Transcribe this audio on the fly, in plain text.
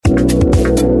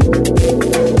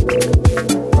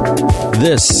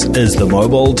This is the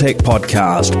Mobile Tech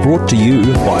Podcast, brought to you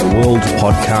by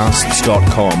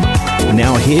worldpodcasts.com.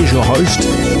 Now here's your host,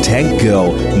 Tech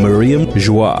Girl, Miriam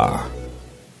Joie.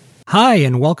 Hi,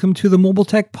 and welcome to the Mobile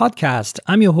Tech Podcast.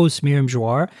 I'm your host, Miriam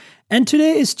Joie, and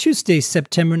today is Tuesday,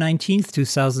 September 19th,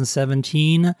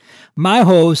 2017. My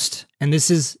host, and this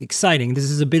is exciting,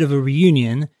 this is a bit of a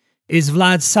reunion, is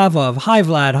Vlad Savov. Hi,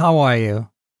 Vlad, how are you?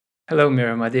 Hello,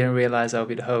 Miriam. I didn't realize I'll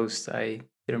be the host. I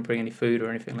didn't bring any food or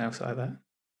anything else like that.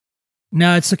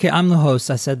 No, it's okay. I'm the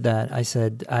host. I said that. I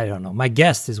don't know. My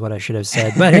guest is what I should have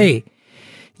said. But hey,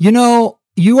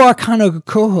 you are kind of a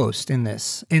co-host in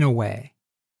this, in a way.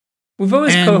 We've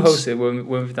always co-hosted when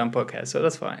we've done podcasts, so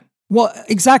that's fine. Well,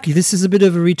 exactly. This is a bit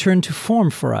of a return to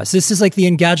form for us. This is like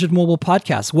the Engadget Mobile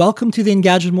Podcast. Welcome to the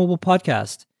Engadget Mobile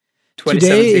Podcast.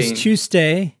 Today is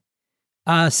Tuesday,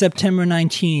 September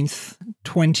 19th,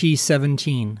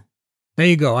 2017. There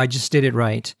you go. I just did it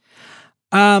right.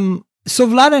 So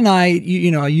Vlad and I,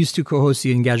 I used to co-host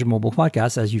the Engadget Mobile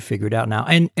Podcast, as you figured out now.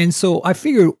 And so I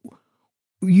figured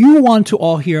you want to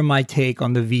all hear my take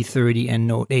on the V30 and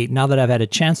Note 8 now that I've had a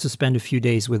chance to spend a few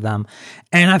days with them.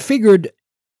 And I figured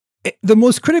the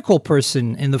most critical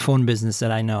person in the phone business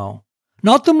that I know,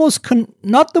 not the most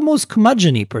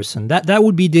curmudgeon-y person, that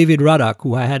would be David Ruddock,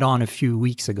 who I had on a few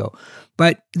weeks ago.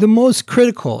 But the most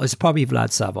critical is probably Vlad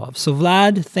Savov. So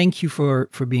Vlad, thank you for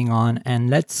being on,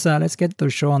 and let's get the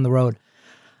show on the road.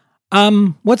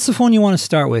 What's the phone you want to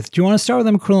start with? Do you want to start with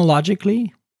them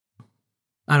chronologically?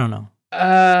 I don't know.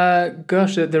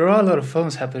 Gosh, there are a lot of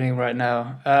phones happening right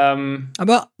now.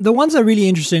 About the ones that are really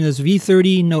interesting is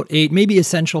V30, Note 8, maybe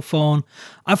Essential Phone.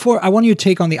 I want your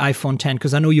take on the iPhone 10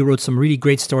 because I know you wrote some really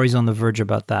great stories on The Verge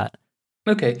about that.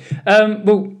 Okay.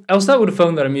 Well, I'll start with the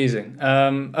phone that I'm using.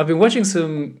 I've been watching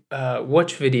some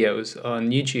watch videos on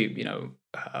YouTube,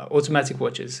 automatic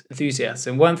watches, enthusiasts.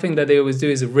 And one thing that they always do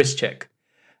is a wrist check.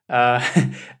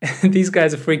 These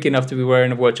guys are freaky enough to be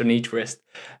wearing a watch on each wrist.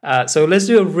 So let's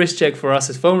do a wrist check for us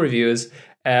as phone reviewers.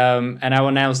 And I'll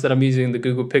announce that I'm using the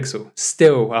Google Pixel.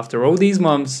 Still, after all these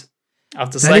months,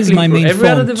 after cycling through every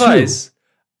other device,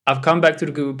 I've come back to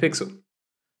the Google Pixel.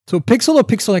 So Pixel or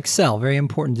Pixel XL? Very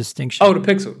important distinction. Oh, the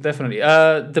Pixel, definitely.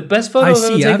 The best photo I've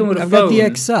ever taken with a phone. I've got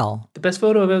the XL. The best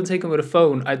photo I've ever taken with a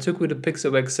phone, I took with the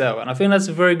Pixel XL. And I think that's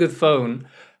a very good phone.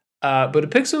 But the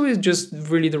Pixel is just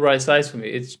really the right size for me.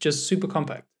 It's just super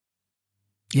compact.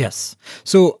 Yes.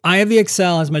 So I have the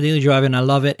XL as my daily driver, and I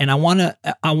love it. And I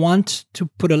want to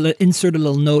insert a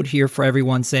little note here for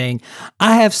everyone saying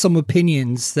I have some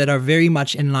opinions that are very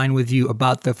much in line with you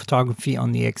about the photography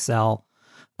on the Pixel,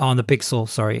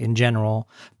 in general,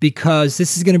 because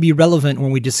this is going to be relevant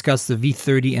when we discuss the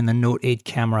V30 and the Note 8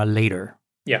 camera later.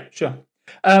 Yeah, sure.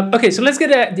 Okay, so let's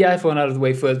get the iPhone out of the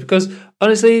way first, because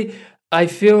honestly, I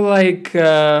feel like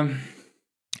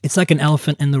it's like an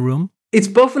elephant in the room. It's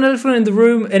both an elephant in the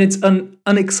room and it's an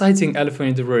unexciting elephant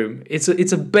in the room. It's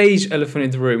a beige elephant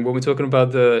in the room when we're talking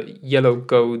about the yellow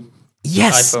gold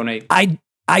iPhone 8.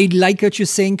 I like what you're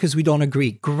saying because we don't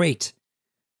agree. Great.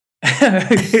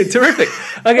 Terrific.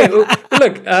 Okay, well,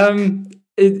 look,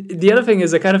 the other thing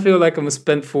is I kind of feel like I'm a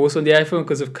spent force on the iPhone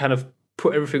because I've kind of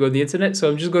put everything on the internet. So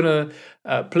I'm just going to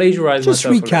plagiarize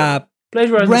myself. Just recap.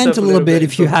 Rant a little bit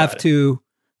if you have to.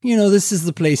 This is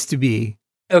the place to be.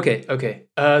 Okay.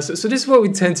 So this is what we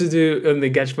tend to do on the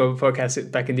Gadget Mobile podcast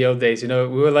back in the old days. We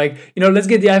were like, let's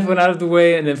get the iPhone out of the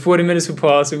way, and then 40 minutes would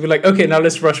pass, and we're like, okay, now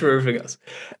let's rush through everything else.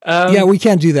 Yeah, we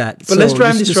can't do that. But let's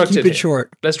try and be structured. Keep it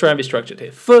short. Let's try and be structured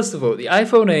here. First of all, the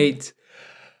iPhone 8,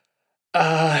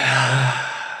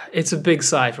 it's a big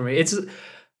sigh for me.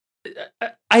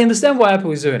 I understand why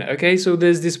Apple is doing it. Okay, so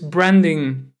there's this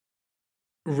branding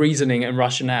reasoning and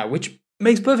rationale, which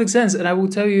makes perfect sense. And I will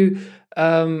tell you,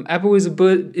 Apple is a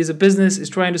business,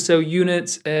 is trying to sell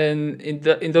units, and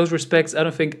in those respects, I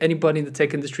don't think anybody in the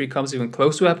tech industry comes even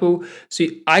close to Apple. So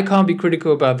I can't be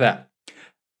critical about that.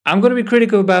 I'm going to be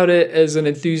critical about it as an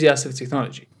enthusiast of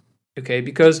technology, okay?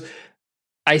 Because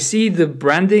I see the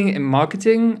branding and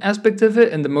marketing aspect of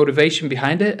it and the motivation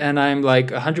behind it, and I'm like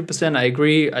 100% I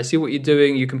agree. I see what you're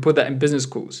doing. You can put that in business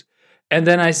schools. And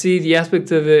then I see the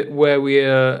aspect of it where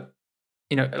we're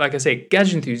like I say,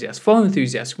 gadget enthusiasts, phone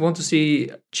enthusiasts, want to see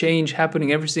change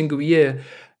happening every single year,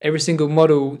 every single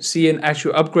model, see an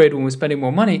actual upgrade when we're spending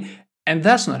more money, and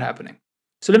that's not happening.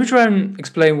 So let me try and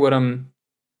explain what I'm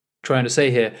trying to say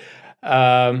here.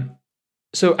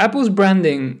 So Apple's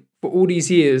branding for all these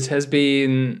years has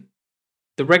been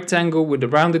the rectangle with the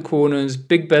rounded corners,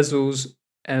 big bezels,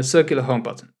 and a circular home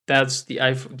button. That's the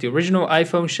original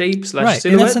iPhone shape / silhouette.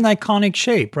 And that's an iconic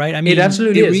shape, right? I mean, it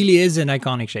really is an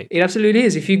iconic shape. It absolutely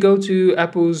is. If you go to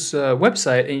Apple's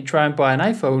website and you try and buy an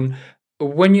iPhone,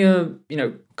 when you're,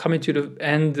 coming to the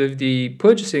end of the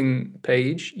purchasing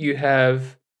page, you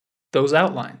have those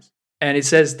outlines. And it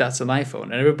says that's an iPhone,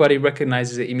 and everybody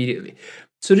recognizes it immediately.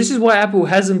 So this is why Apple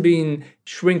hasn't been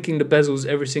shrinking the bezels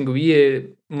every single year,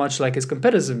 much like its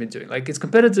competitors have been doing. Like its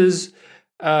competitors,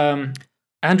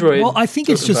 Android. Well, I think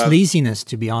it's just laziness,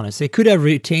 to be honest. They could have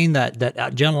retained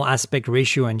that general aspect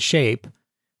ratio and shape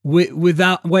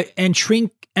and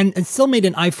shrink and still made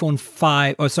an iPhone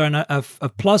 5 a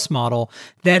Plus model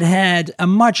that had a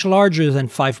much larger than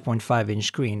 5.5 inch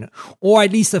screen, or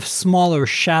at least a smaller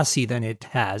chassis than it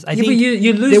has. I think but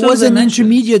you lose there those was an dimensions.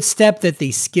 Intermediate step that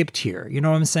they skipped here. You know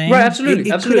what I'm saying? Right,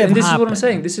 absolutely. Absolutely. And this is what I'm happened.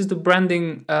 saying. This is the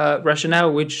branding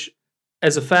rationale, which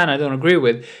as a fan I don't agree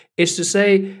with, is to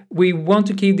say we want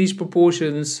to keep these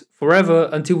proportions forever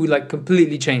until we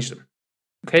completely change them.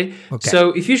 Okay? So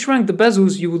if you shrank the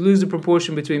bezels, you would lose the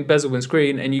proportion between bezel and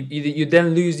screen, and you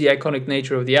then lose the iconic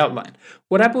nature of the outline.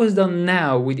 What Apple has done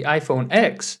now with the iPhone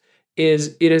X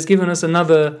is it has given us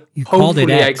another hopefully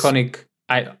iconic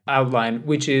outline,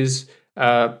 which is,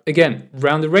 again,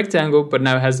 round the rectangle, but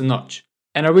now has the notch.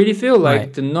 And I really feel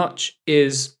like the notch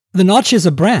is... The notch is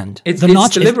a brand. It's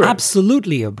notch deliberate. is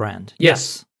absolutely a brand.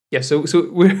 Yes. So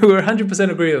we're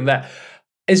 100% agree on that.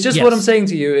 It's just what I'm saying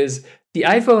to you is the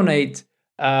iPhone 8...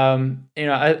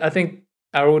 I think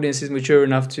our audience is mature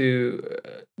enough to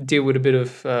deal with a bit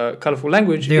of colorful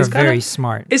language. They're very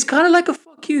smart. It's kind of like a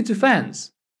fuck you to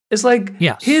fans. It's like,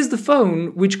 here's the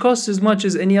phone, which costs as much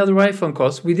as any other iPhone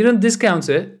costs. We didn't discount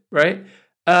it, right?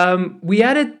 We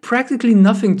added practically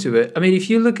nothing to it. I mean, if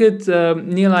you look at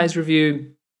Neil I's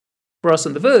review for us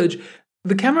on The Verge,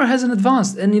 the camera hasn't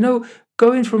advanced. And,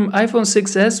 going from iPhone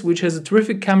 6s, which has a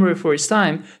terrific camera for its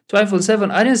time, to iPhone 7,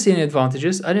 I didn't see any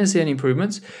advantages. I didn't see any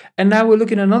improvements. And now we're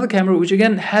looking at another camera, which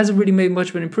again hasn't really made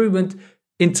much of an improvement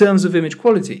in terms of image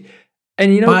quality.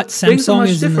 And but Samsung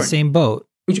is in the same boat.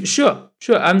 Sure.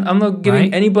 I'm not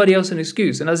giving anybody else an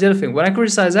excuse. And that's the other thing. When I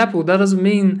criticize Apple, that doesn't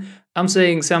mean I'm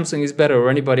saying Samsung is better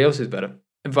or anybody else is better,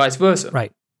 and vice versa.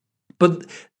 Right. But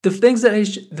the thing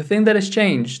that has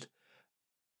changed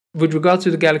with regard to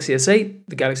the Galaxy S8,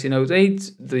 the Galaxy Note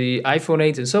 8, the iPhone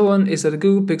 8, and so on, is that the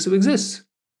Google Pixel exists.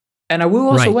 And I will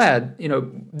also add,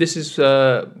 this is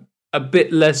a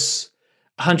bit less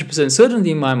 100%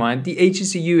 certainty in my mind, the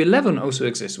HTC U11 also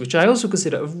exists, which I also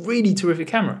consider a really terrific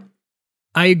camera.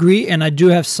 I agree, and I do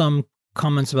have some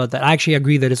comments about that. I actually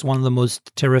agree that it's one of the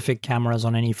most terrific cameras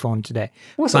on any phone today.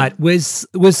 Awesome. But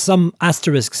with some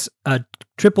asterisks,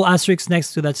 triple asterisks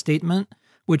next to that statement,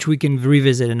 which we can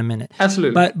revisit in a minute.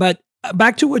 Absolutely. But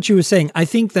back to what you were saying, I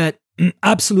think that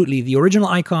absolutely the original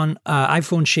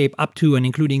iPhone shape up to and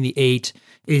including the 8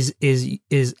 is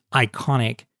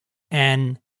iconic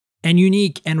and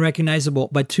unique and recognizable.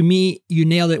 But to me, you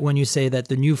nailed it when you say that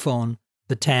the new phone,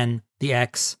 the 10, the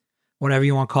X, whatever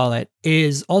you want to call it,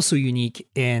 is also unique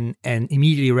and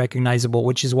immediately recognizable,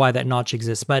 which is why that notch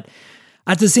exists. But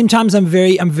at the same time, I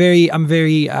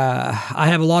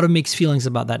have a lot of mixed feelings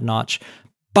about that notch.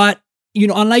 But,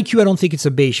 unlike you, I don't think it's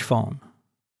a beige phone.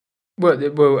 Well,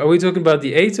 are we talking about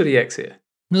the 8 or the X here?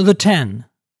 No, the 10.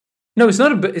 No, it's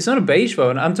not a beige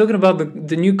phone. I'm talking about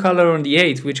the new color on the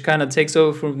 8, which kind of takes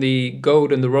over from the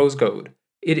gold and the rose gold.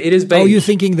 It is beige. Oh, you're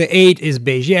thinking the 8 is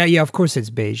beige. Yeah, of course it's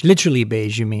beige. Literally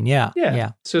beige, you mean, yeah.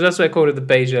 So that's why I called it the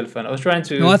beige elephant. I was trying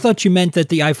to... No, I thought you meant that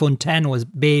the iPhone 10 was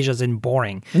beige as in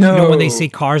boring. No. When they say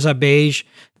cars are beige,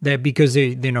 that because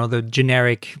the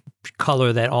generic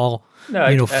color that all...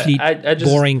 fleet,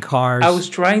 boring cars. I was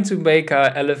trying to make our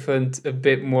elephant a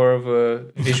bit more of a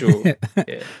visual.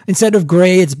 Instead of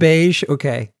gray, it's beige.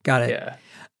 Okay, got it. Yeah.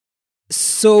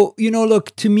 So,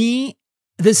 look, to me,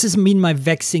 this has been my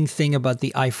vexing thing about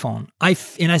the iPhone. I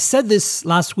said this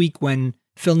last week when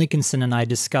Phil Nickinson and I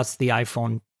discussed the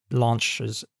iPhone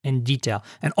launches in detail,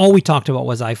 and all we talked about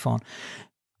was iPhone.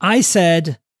 I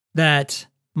said that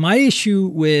my issue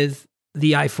with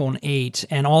the iPhone 8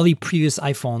 and all the previous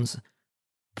iPhones,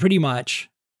 pretty much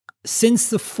since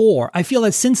the 4, I feel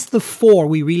that since the 4,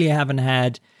 we really haven't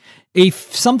had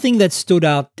something that stood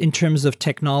out in terms of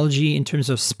technology, in terms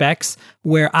of specs,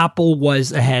 where Apple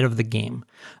was ahead of the game.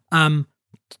 The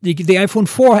iPhone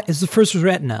 4 is the first with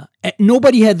Retina.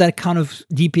 Nobody had that kind of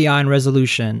DPI and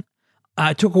resolution.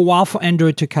 It took a while for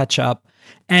Android to catch up.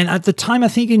 And at the time, I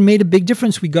think it made a big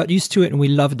difference. We got used to it and we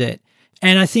loved it.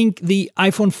 And I think the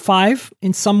iPhone 5,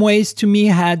 in some ways, to me,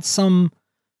 the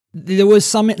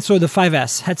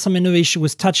 5S had some innovation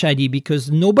with Touch ID because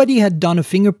nobody had done a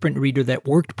fingerprint reader that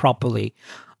worked properly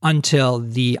until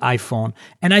the iPhone.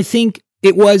 And I think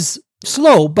it was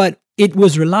slow, but it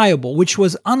was reliable, which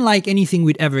was unlike anything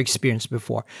we'd ever experienced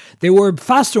before. There were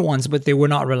faster ones, but they were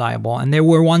not reliable. And there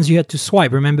were ones you had to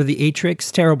swipe. Remember the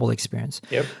Atrix? Terrible experience.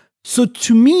 Yep. So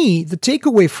to me, the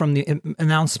takeaway from the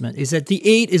announcement is that the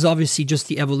 8 is obviously just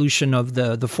the evolution of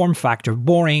the form factor.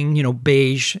 Boring,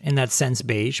 beige, in that sense,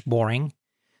 beige, boring.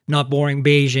 Not boring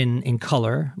beige in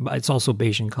color, but it's also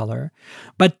beige in color.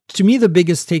 But to me, the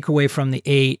biggest takeaway from the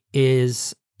 8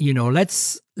 is,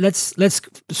 let's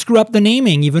screw up the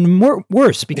naming even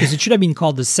worse, because it should have been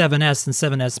called the 7S and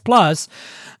 7S Plus.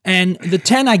 And the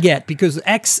 10 I get, because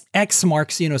X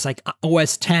marks, it's like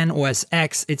OS 10, OS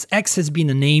X. X has been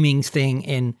a naming thing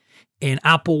in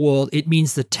Apple world. It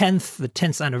means the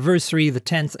 10th anniversary, the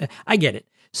 10th. I get it.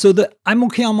 So I'm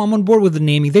okay. I'm on board with the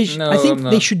naming. They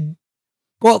should.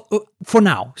 Well, for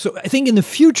now. So I think in the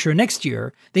future, next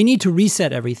year, they need to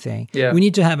reset everything. Yeah. We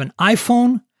need to have an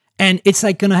iPhone, and it's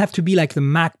like going to have to be like the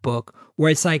MacBook, where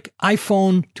it's like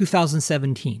iPhone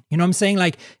 2017. You know what I'm saying?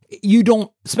 Like, you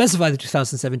don't specify the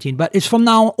 2017, but it's from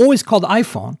now always called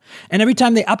iPhone. And every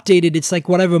time they update it, it's like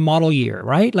whatever model year,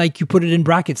 right? Like you put it in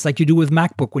brackets like you do with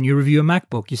MacBook. When you review a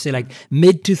MacBook, you say like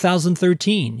mid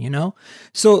 2013,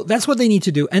 So that's what they need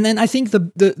to do. And then I think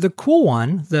the cool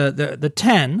one, the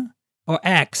 10 or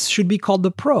X, should be called the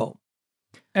Pro.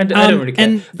 And I don't really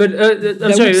care. But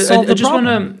I'm sorry,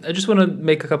 I just want to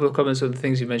make a couple of comments on the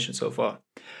things you mentioned so far.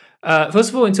 First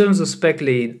of all, in terms of spec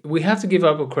lead, we have to give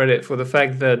Apple credit for the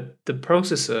fact that the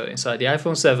processor inside the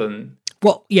iPhone 7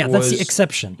 that's the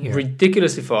exception here.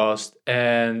 Ridiculously fast,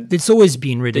 and it's always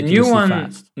been ridiculously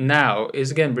fast. The new one now is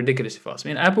again ridiculously fast. I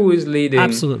mean, Apple is leading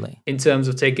absolutely in terms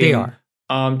of taking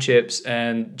ARM chips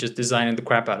and just designing the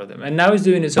crap out of them. And now it's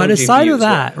doing its own GPU. But aside of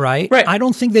that, right, I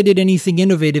don't think they did anything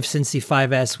innovative since the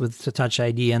 5S with the Touch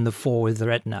ID and the 4 with the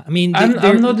Retina. I mean,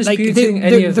 I'm not disputing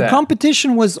any of that. The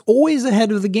competition was always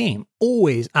ahead of the game,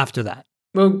 always after that.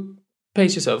 Well,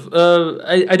 pace yourself.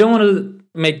 I don't want to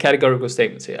make categorical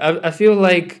statements here. I feel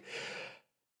like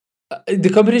the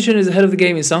competition is ahead of the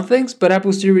game in some things, but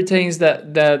Apple still retains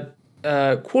that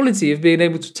quality of being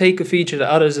able to take a feature that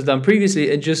others have done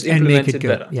previously and just implement it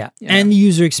better. Yeah. And the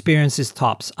user experience is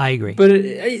tops. I agree. But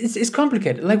it's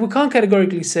complicated. Like, we can't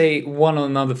categorically say one or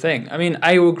another thing. I mean,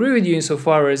 I will agree with you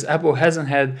insofar as Apple hasn't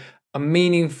had a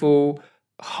meaningful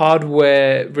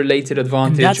hardware-related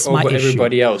advantage over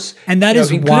everybody else. And that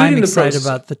is why I'm excited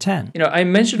about the 10. I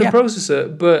mentioned the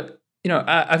processor, but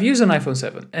I've used an iPhone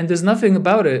 7, and there's nothing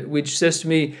about it which says to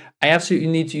me, I absolutely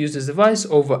need to use this device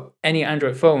over any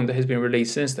Android phone that has been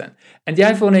released since then. And the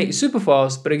iPhone 8 is super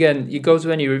fast, but again, you go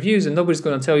to any reviews and nobody's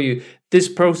going to tell you this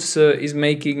processor is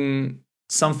making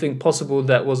something possible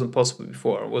that wasn't possible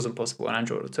before, or wasn't possible on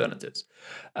Android alternatives.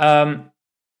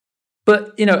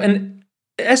 But, and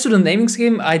as to the naming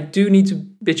scheme, I do need to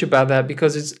bitch about that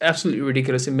because it's absolutely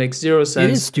ridiculous. It makes zero sense.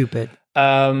 It is stupid.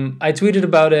 I tweeted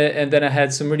about it, and then I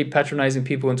had some really patronizing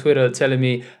people on Twitter telling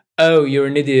me, "Oh, you're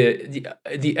an idiot.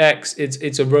 The X,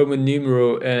 it's a Roman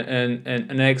numeral, and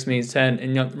an X means 10."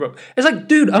 And it's like,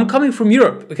 dude, I'm coming from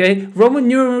Europe, okay? Roman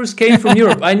numerals came from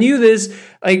Europe. I knew this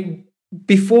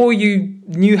before you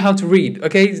knew how to read,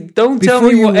 okay? Don't tell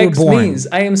me what X means.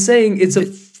 I am saying it's a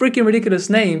freaking ridiculous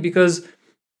name because,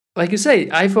 like you say,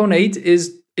 iPhone 8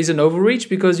 is an overreach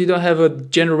because you don't have a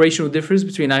generational difference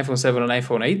between iPhone 7 and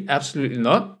iPhone 8. Absolutely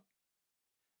not.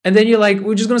 And then you're like,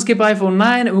 we're just going to skip iPhone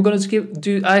 9 and we're going to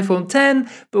do iPhone 10,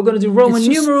 but we're going to do Roman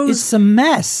numerals. It's a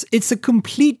mess. It's a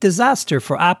complete disaster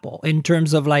for Apple in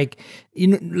terms of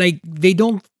they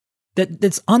don't,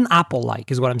 that's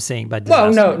un-Apple-like is what I'm saying by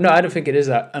disaster. Well, no, I don't think it is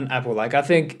un-Apple-like. I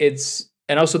think it's,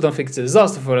 and I also don't think it's a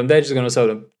disaster for them. They're just going to sell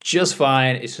them just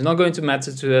fine. It's not going to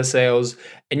matter to their sales.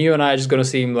 And you and I are just going to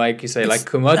seem like, you say, like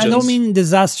curmudgeons. I don't mean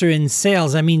disaster in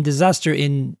sales. I mean disaster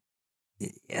in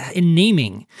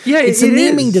naming. Yeah, it's a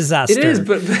naming disaster. It is,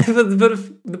 but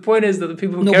the point is that the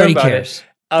people who care about it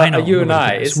are you and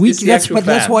I.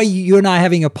 That's why you and I are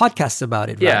having a podcast about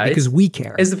it, right? Yeah, because we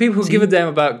care. It's the people who give a damn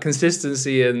about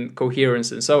consistency and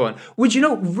coherence and so on, which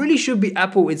really should be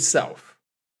Apple itself.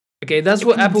 Okay, that's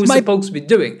what Apple is supposed to be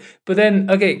doing. But then,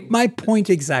 my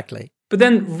point exactly. But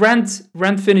then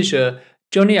rant finisher,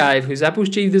 Johnny Ive, who's Apple's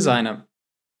chief designer,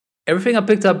 everything I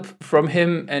picked up from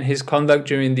him and his conduct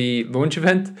during the launch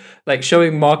event, like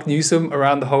showing Mark Newsom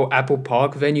around the whole Apple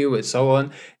Park venue and so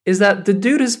on, is that the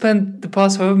dude has spent the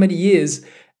past however many years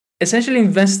essentially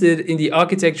invested in the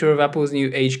architecture of Apple's new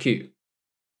HQ.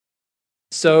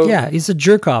 So yeah, it's a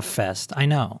jerk-off fest, I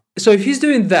know. So if he's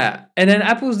doing that, and then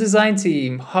Apple's design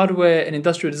team, hardware and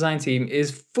industrial design team,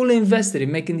 is fully invested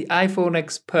in making the iPhone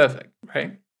X perfect,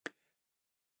 right?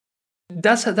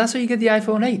 That's how you get the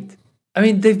iPhone 8. I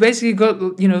mean, they've basically got,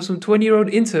 some 20-year-old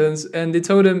interns, and they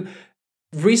told them,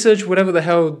 research whatever the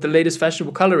hell the latest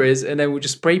fashionable color is, and then we'll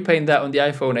just spray paint that on the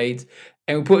iPhone 8,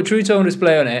 and we'll put a True Tone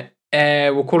display on it,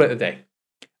 and we'll call it a day.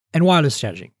 And wireless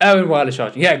charging. Oh, and wireless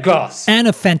charging. Yeah, glass. And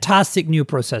a fantastic new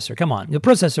processor. Come on. The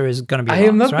processor is going to be I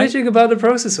am not bitching about the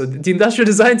processor. The industrial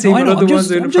design team are not the ones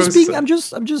doing the processor.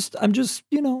 I'm just,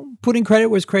 putting credit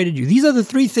where it's credited due. These are the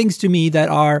three things to me that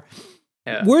are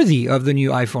worthy of the new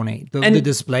iPhone 8. The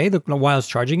display, the wireless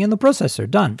charging, and the processor.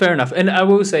 Done. Fair enough. And I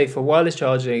will say for wireless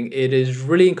charging, it is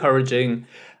really encouraging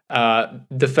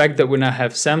the fact that we now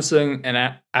have Samsung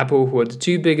and Apple, who are the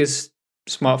two biggest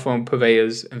smartphone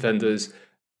purveyors and vendors,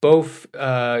 both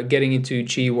getting into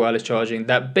Qi wireless charging.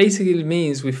 That basically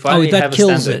means we finally have a standard. That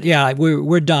kills it. Yeah,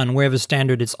 we're done. We have a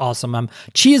standard. It's awesome.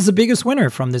 Qi is the biggest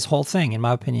winner from this whole thing, in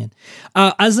my opinion.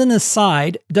 As an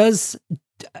aside,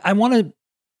 I want to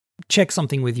check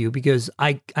something with you because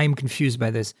I'm confused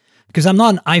by this because I'm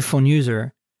not an iPhone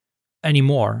user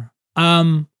anymore.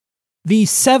 The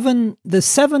 7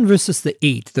 versus the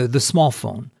 8, the small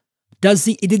phone.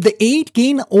 Did the 8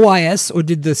 gain OIS or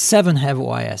did the 7 have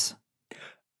OIS?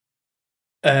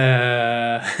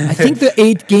 I think the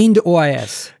 8 gained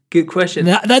OIS. Good question.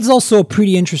 That's also a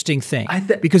pretty interesting thing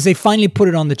because they finally put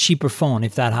it on the cheaper phone.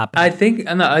 If that happened, I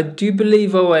do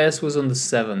believe OIS was on the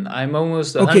 7. I'm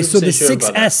almost 100% okay. So the sure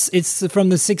 6S, it's from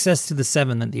the 6S to the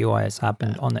 7 that the OIS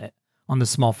happened on the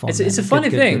small phone. It's a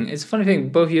funny thing. It's a funny thing.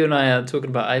 Both you and I are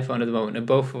talking about iPhone at the moment, and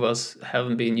both of us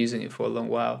haven't been using it for a long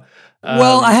while.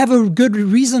 Well, I have a good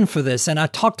reason for this, and I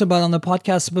talked about it on the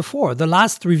podcast before. The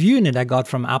last review unit I got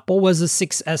from Apple was a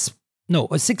 6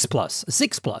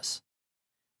 Plus.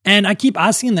 And I keep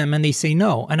asking them, and they say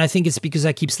no. And I think it's because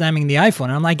I keep slamming the iPhone.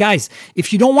 And I'm like, guys,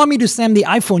 if you don't want me to slam the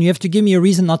iPhone, you have to give me a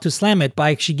reason not to slam it by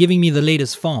actually giving me the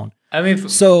latest phone. I mean,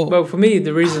 for me,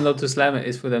 the reason not to slam it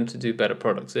is for them to do better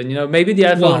products. And, maybe the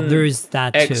iPhone there is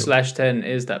that X/10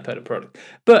 is that better product.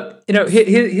 But,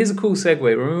 here's a cool segue.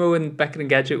 Remember when back in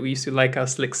Engadget, we used to like our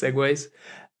slick segues?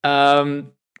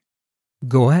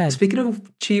 Go ahead. Speaking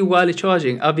of Qi wireless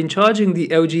charging, I've been charging the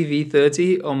LG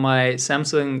V30 on my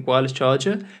Samsung wireless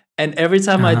charger. And every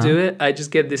time I do it, I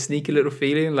just get this sneaky little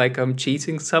feeling like I'm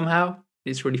cheating somehow.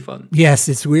 It's really fun. Yes,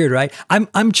 it's weird, right?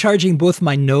 I'm charging both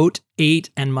my Note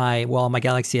 8 and my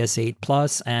Galaxy S8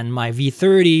 Plus and my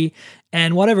V30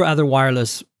 and whatever other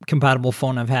wireless compatible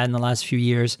phone I've had in the last few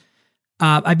years.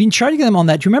 I've been charging them on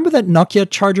that. Do you remember that Nokia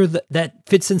charger that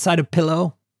fits inside a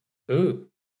pillow? Ooh,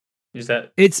 is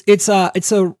that? It's a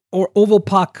oval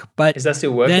puck, but is that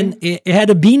still working? Then it had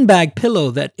a beanbag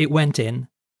pillow that it went in,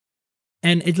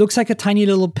 and it looks like a tiny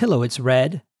little pillow. It's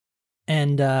red.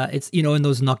 And it's, in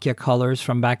those Nokia colors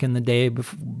from back in the day,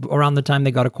 around the time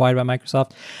they got acquired by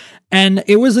Microsoft. And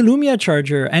it was a Lumia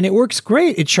charger, and it works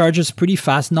great. It charges pretty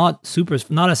fast, not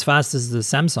as fast as the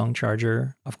Samsung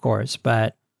charger, of course,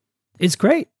 but it's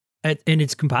great. And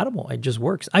it's compatible. It just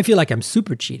works. I feel like I'm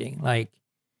super cheating, I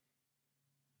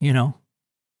know.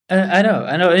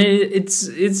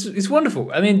 It's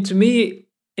wonderful. I mean, to me,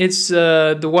 it's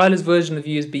the wireless version of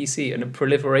USB-C and a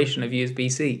proliferation of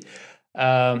USB-C.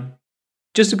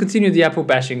 Just to continue the Apple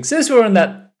bashing, since we're on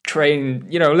that train,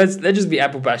 let's just be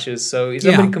Apple bashers. So if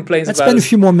somebody complains let's spend a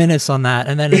few more minutes on that,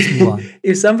 and then let's move on.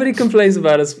 If somebody complains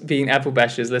about us being Apple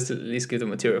bashers, let's at least give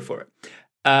them material for it.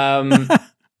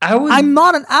 I'm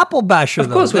not an Apple basher,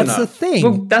 of course though. We're that's not. The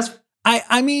thing. Well,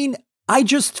 I mean, I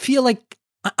just feel like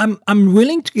I'm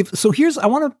willing to give. So I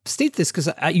want to state this because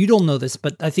you don't know this,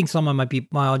 but I think someone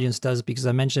my audience does because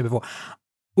I mentioned it before.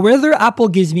 Whether Apple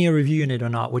gives me a review unit or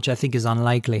not, which I think is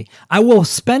unlikely, I will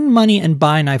spend money and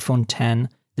buy an iPhone 10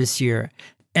 this year,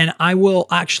 and I will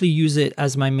actually use it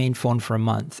as my main phone for a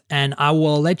month, and I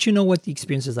will let you know what the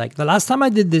experience is like. The last time I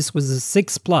did this was the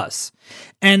 6 Plus,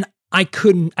 and I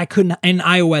couldn't in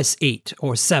iOS 8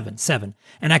 or 7,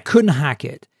 and I couldn't hack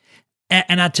it.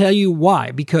 And I tell you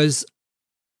why, because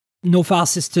no file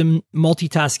system,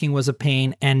 multitasking was a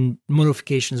pain, and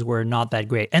notifications were not that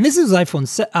great. And this is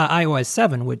iOS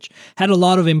 7, which had a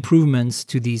lot of improvements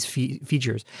to these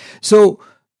features. So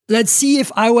let's see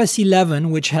if iOS 11,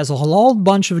 which has a whole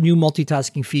bunch of new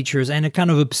multitasking features and a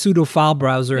kind of a pseudo file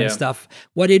browser and stuff,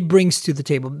 what it brings to the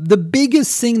table. The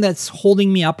biggest thing that's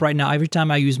holding me up right now, every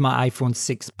time I use my iPhone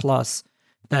 6 Plus,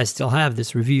 that I still have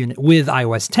this review with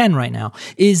iOS 10 right now,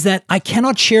 is that I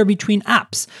cannot share between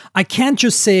apps. I can't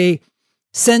just say,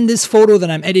 send this photo that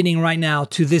I'm editing right now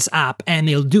to this app and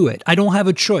they'll do it. I don't have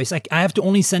a choice. I have to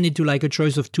only send it to like a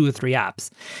choice of 2 or 3 apps.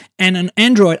 And on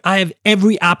Android, I have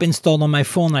every app installed on my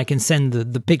phone I can send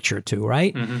the picture to,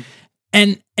 right? Mm-hmm.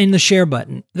 And the share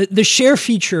button. The share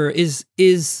feature is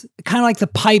kind of like the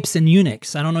pipes in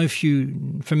Unix. I don't know if you're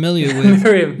familiar with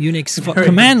Unix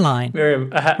command line,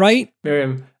 Miriam, right?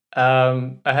 Miriam,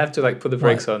 I have to put the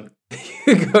brakes on.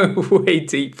 You go way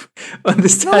deep on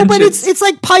this tangent. No, but it's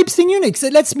like pipes in Unix.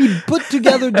 It lets me put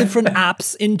together different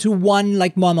apps into one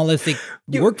monolithic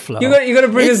workflow. You got to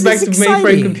bring us back to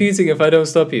mainframe computing if I don't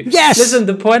stop you. Yes. Listen,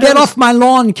 the point get off my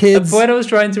lawn, kids. The point I was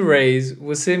trying to raise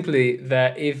was simply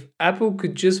that if Apple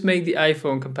could just make the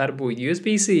iPhone compatible with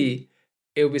USB-C,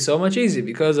 it would be so much easier,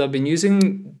 because I've been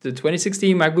using the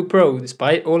 2016 MacBook Pro,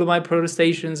 despite all of my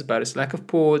protestations about its lack of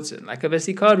ports and lack of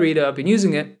SD card reader. I've been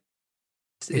using it.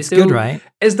 It's still good, right?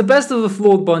 It's the best of a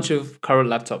flawed bunch of current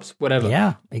laptops, whatever.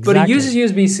 Yeah, exactly. But it uses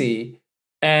USB-C,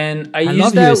 and I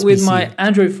use that USB-C with my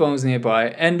Android phones nearby,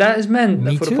 and that has meant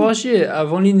that for the past year,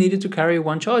 I've only needed to carry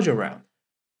one charger around.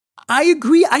 I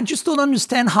agree. I just don't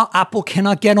understand how Apple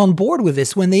cannot get on board with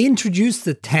this. When they introduced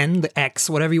the 10, the X,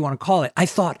 whatever you want to call it, I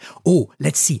thought, oh,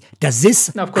 let's see. Does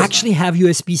this actually have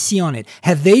USB-C on it?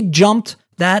 Have they jumped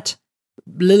that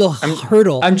little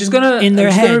hurdle I'm just gonna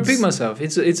heads? Repeat myself.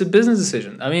 It's a business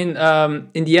decision. I mean,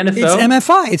 in the NFL, it's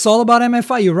MFI. It's all about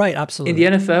MFI. You're right, absolutely.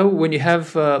 In the NFL, when you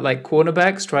have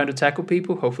cornerbacks trying to tackle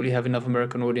people, hopefully you have enough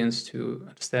American audience to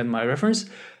understand my reference.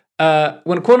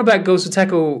 When a cornerback goes to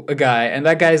tackle a guy, and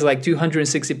that guy's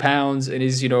 260 pounds and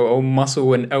is all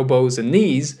muscle and elbows and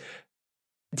knees,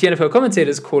 the NFL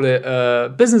commentators call it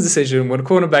a business decision when a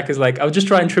cornerback is I'll just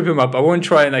try and trip him up. I won't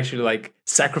try and actually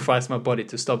sacrifice my body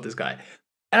to stop this guy.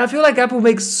 And I feel like Apple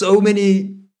makes so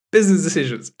many business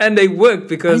decisions, and they work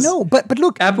because I know, but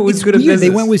look, Apple is good at business. They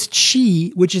went with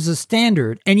Qi, which is a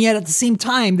standard, and yet at the same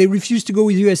time they refuse to go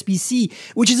with USB-C,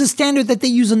 which is a standard that they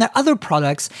use on their other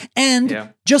products,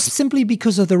 and just simply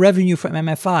because of the revenue from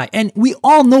MFI. And we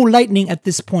all know Lightning at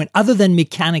this point, other than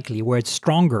mechanically, where it's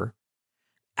stronger.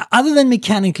 Other than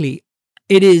mechanically,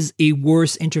 it is a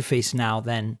worse interface now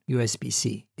than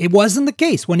USB-C. It wasn't the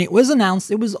case. When it was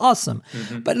announced, it was awesome.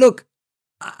 Mm-hmm. But look,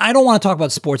 I don't want to talk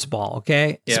about sports ball,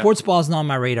 okay? Yeah. Sports ball is not on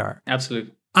my radar.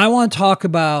 Absolutely. I want to talk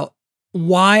about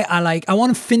why I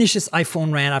want to finish this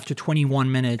iPhone rant after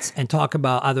 21 minutes and talk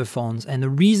about other phones. And the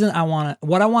reason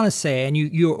what I want to say, and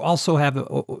you also have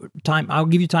time, I'll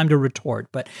give you time to retort.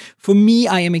 But for me,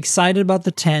 I am excited about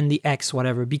the 10, the X,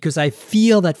 whatever, because I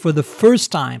feel that for the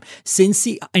first time since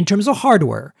in terms of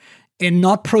hardware and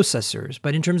not processors,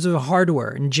 but in terms of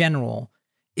hardware in general,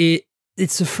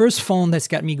 it's the first phone that's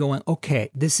got me going, okay,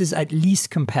 this is at least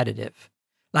competitive.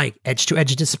 Like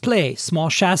edge-to-edge display, small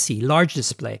chassis, large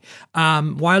display,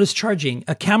 wireless charging,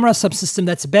 a camera subsystem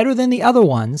that's better than the other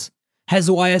ones, has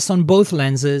OIS on both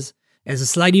lenses, has a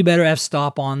slightly better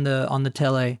f-stop on the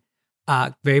tele,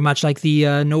 very much like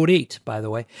the Note 8, by the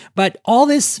way. But all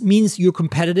this means you're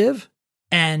competitive,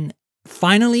 and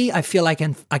finally, I feel like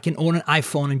I can own an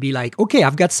iPhone and be like, okay,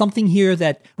 I've got something here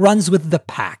that runs with the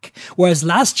pack. Whereas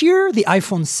last year, the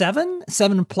iPhone 7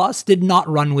 Plus did not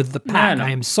run with the pack. No.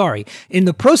 I am sorry. In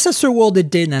the processor world,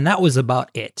 it did, and that was about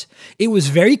it. It was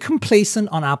very complacent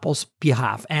on Apple's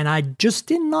behalf, and I just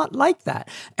did not like that.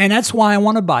 And that's why I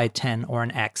want to buy a 10 or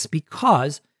an X,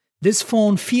 because this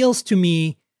phone feels to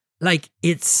me like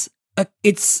it's a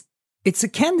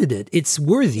candidate. It's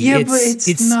worthy. Yeah, but it's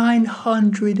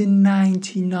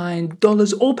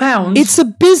 $999 or pounds. It's a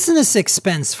business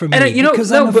expense for me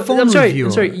because I'm a phone reviewer.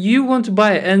 I'm sorry. You want to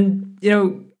buy it, and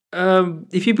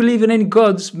if you believe in any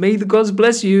gods, may the gods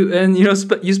bless you. And you're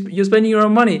spending your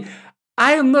own money.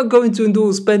 I am not going to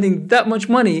endorse spending that much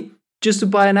money just to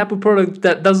buy an Apple product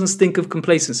that doesn't stink of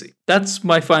complacency. That's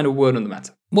my final word on the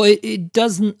matter. Well, it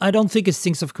doesn't. I don't think it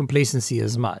stinks of complacency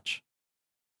as much.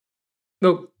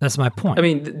 No, that's my point. I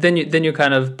mean, then you're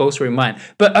kind of bolstering mine.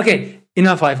 But okay,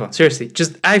 enough iPhone. Seriously,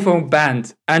 just iPhone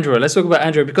banned Android. Let's talk about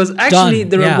Android, because actually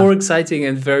there are more exciting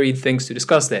and varied things to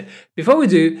discuss there. Before we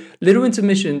do, little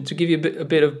intermission to give you a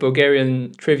bit of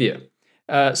Bulgarian trivia.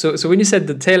 So when you said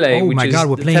the tele, which is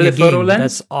the telephoto lens,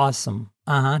 that's awesome.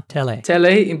 Tele.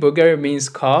 Tele in Bulgarian means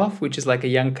calf, which is like a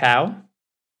young cow.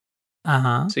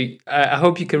 So I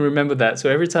hope you can remember that. So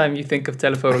every time you think of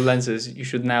telephoto lenses, you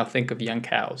should now think of young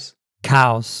cows.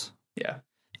 Cows. Yeah.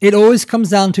 It always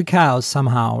comes down to cows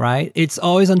somehow, right? It's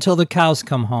always until the cows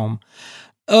come home.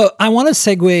 I want to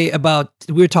segue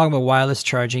we were talking about wireless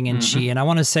charging and Qi, and I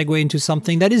want to segue into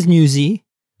something that is newsy.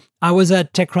 I was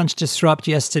at TechCrunch Disrupt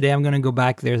yesterday. I'm going to go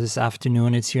back there this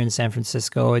afternoon. It's here in San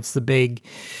Francisco. It's the big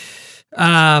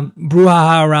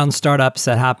brouhaha around startups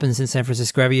that happens in San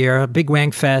Francisco every year. A big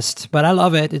wank fest, but I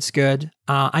love it. It's good.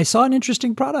 I saw an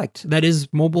interesting product that is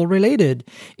mobile related.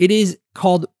 It is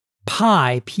called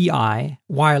Pi,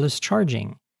 wireless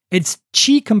charging. It's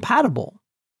Qi compatible.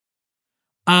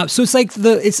 So it's like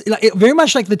very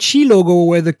much like the Qi logo,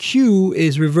 where the Q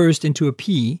is reversed into a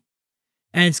P,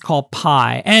 and it's called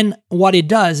Pi. And what it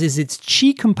does is it's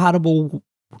Qi compatible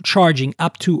charging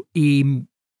up to a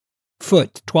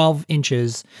foot, 12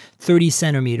 inches, 30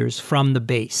 centimeters from the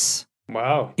base.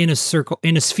 Wow. In a circle,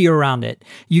 in a sphere around it.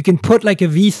 You can put like a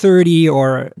V30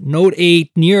 or Note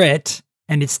 8 near it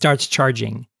and it starts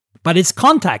charging. But it's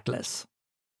contactless.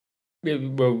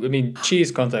 Well, I mean, Qi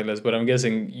is contactless, but I'm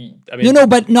guessing. No,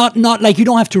 but not like you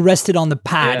don't have to rest it on the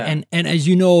pad. Yeah. And as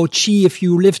you know, Qi, if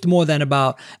you lift more than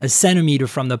about a centimeter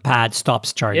from the pad,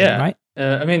 stops charging, right?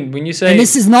 I mean, when you say... And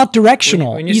this is not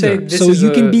directional when you either, say so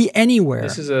you can be anywhere.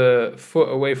 This is a foot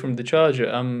away from the charger.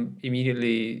 I'm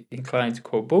immediately inclined to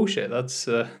call bullshit. That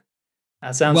sounds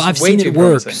well, I've way seen too it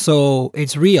work, promising. so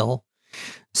it's real.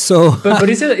 So, but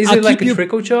is it like a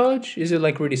trickle charge? Is it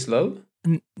like really slow?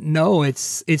 No,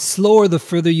 it's slower the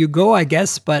further you go, I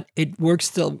guess, but it works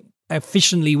still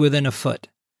efficiently within a foot.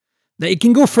 It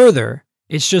can go further.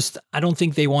 It's just I don't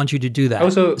think they want you to do that.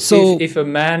 Also, so if a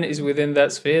man is within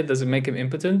that sphere, does it make him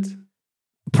impotent?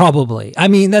 Probably. I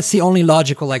mean, that's the only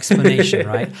logical explanation,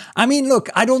 right? I mean, look,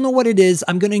 I don't know what it is.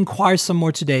 I'm going to inquire some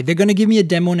more today. They're going to give me a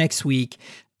demo next week.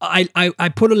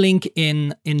 I put a link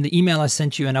in the email I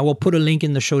sent you, and I will put a link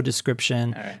in the show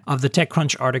description of the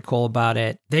TechCrunch article about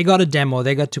it. They got a demo.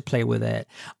 They got to play with it.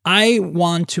 I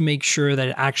want to make sure that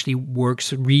it actually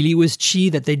works really with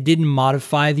Qi, that they didn't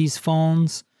modify these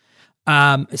phones.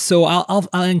 So I'll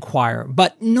inquire.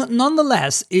 But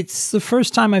nonetheless, it's the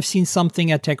first time I've seen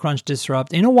something at TechCrunch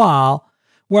Disrupt in a while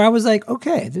where I was like,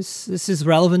 okay, this is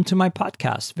relevant to my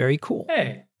podcast. Very cool.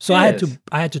 Hey. So I had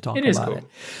to talk about it.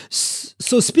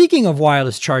 So speaking of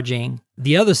wireless charging,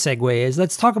 the other segue is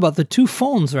let's talk about the two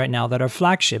phones right now that are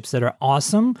flagships that are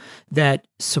awesome, that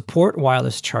support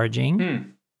wireless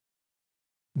charging.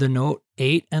 The Note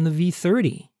 8 and the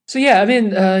V30. So yeah, I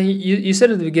mean, you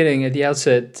said at the beginning, at the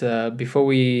outset, before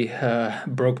we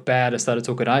broke bad and started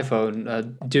talking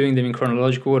iPhone, doing them in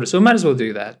chronological order. So I might as well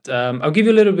do that. I'll give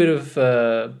you a little bit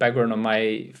of background on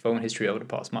my phone history over the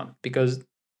past month, because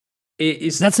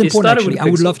that's important, actually. I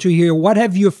would love to hear, what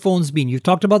have your phones been? You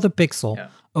talked about the Pixel. Yeah.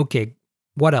 Okay,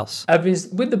 what else? I've been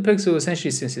with the Pixel essentially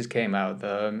since it came out.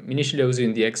 Initially, I was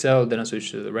in the XL, then I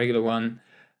switched to the regular one.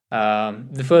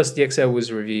 The first, the XL, was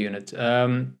a review unit.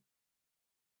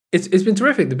 It's been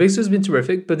terrific. The Pixel's been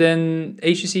terrific, but then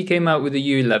HTC came out with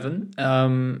the U11.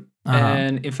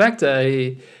 And in fact,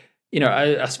 I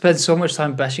spent so much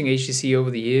time bashing HTC over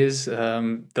the years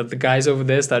that the guys over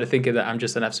there started thinking that I'm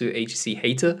just an absolute HTC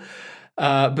hater.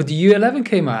 But the U11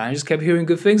 came out, and I just kept hearing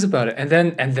good things about it. And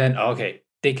then, okay,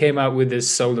 they came out with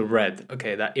this solar red.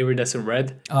 Okay, that iridescent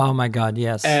red. Oh my God,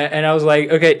 yes. And I was like,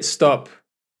 okay, stop.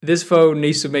 This phone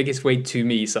needs to make its way to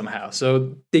me somehow.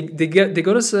 So they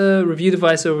got us a review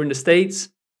device over in the States.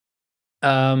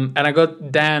 And I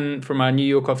got Dan from our New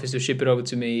York office to ship it over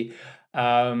to me.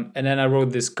 And then I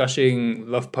wrote this gushing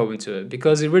love poem to it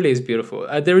because it really is beautiful.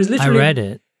 There is literally, I read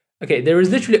it. Okay, there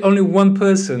is literally only one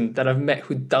person that I've met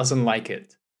who doesn't like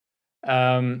it.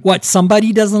 What?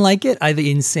 Somebody doesn't like it? Are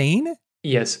they insane?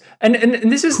 Yes, and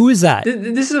this is, who is that?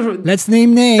 This is let's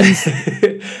name names.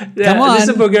 Yeah, come on. This is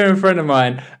a Bulgarian friend of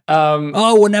mine.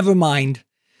 Oh, well, never mind.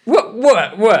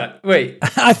 What? Wait.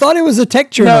 I thought it was a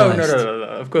tech journalist. No.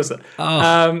 Of course not.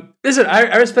 Oh. Listen,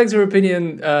 I respect her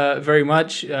opinion very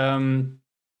much.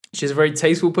 She's a very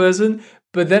tasteful person,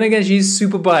 but then again, she's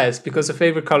super biased because her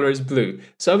favorite color is blue.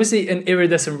 So obviously, an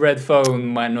iridescent red phone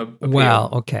might not appeal. Well,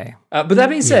 okay. But that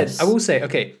being said, yes. I will say,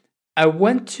 okay, I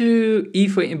went to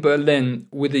IFA in Berlin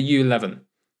with the U11,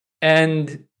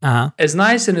 and as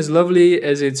nice and as lovely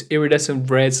as its iridescent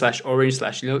red / orange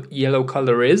 / yellow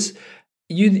color is,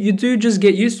 you do just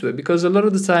get used to it, because a lot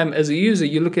of the time as a user,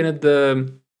 you're looking at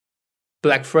the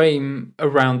black frame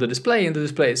around the display and the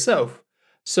display itself.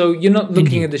 So you're not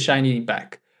looking at the shiny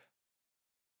back.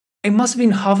 It must have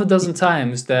been half a dozen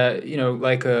times that,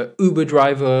 like a Uber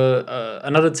driver,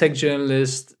 another tech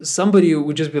journalist, somebody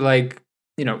would just be like,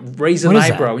 raise an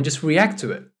eyebrow and just react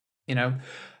to it,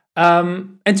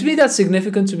 And to me, that's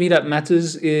significant. To me, that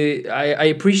matters. I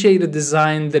appreciate the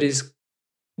design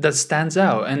that stands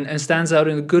out and stands out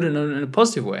in a good and in a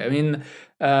positive way. I mean,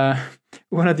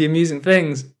 one of the amusing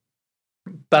things,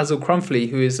 Basil Crumfley,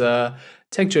 who is a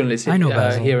tech journalist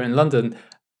here in London,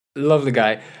 lovely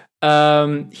guy.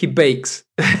 He bakes.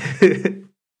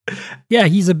 Yeah,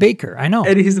 he's a baker. I know.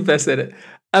 And he's the best at it.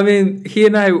 I mean, he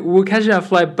and I were catching our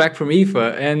flight back from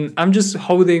IFA, and I'm just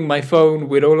holding my phone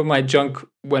with all of my junk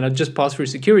when I just passed through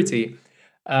security.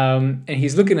 And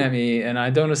he's looking at me, and I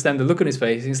don't understand the look on his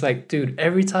face. He's like, dude,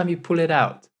 every time you pull it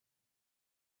out,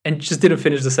 and just didn't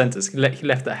finish the sentence. He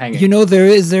left that hanging. There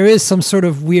is some sort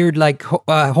of weird, like,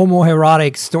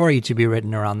 homoerotic story to be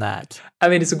written around that. I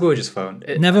mean, it's a gorgeous phone.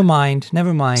 Never mind.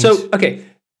 So, okay,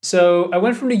 So I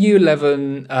went from the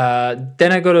U11,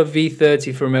 then I got a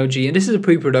V30 from LG, and this is a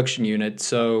pre-production unit,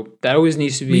 so that always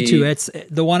needs to be... Me too. It's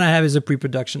the one I have is a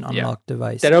pre-production unlocked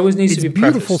device. That always needs to be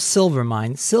beautiful prefaced.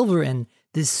 silver and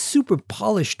this super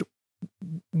polished,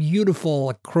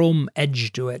 beautiful chrome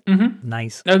edge to it. Mm-hmm.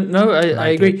 Nice. No, I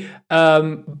agree.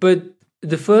 But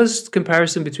the first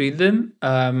comparison between them,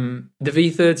 the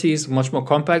V30 is a much more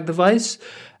compact device.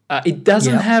 It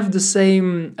doesn't have the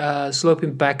same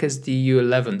sloping back as the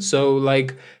U11. So,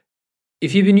 like,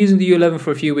 if you've been using the U11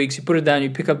 for a few weeks, you put it down, you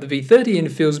pick up the V30, and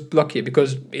it feels blockier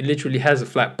because it literally has a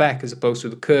flat back as opposed to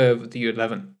the curve of the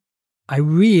U11. I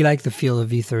really like the feel of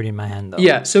V30 in my hand, though.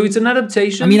 Yeah, so it's an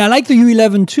adaptation. I mean, I like the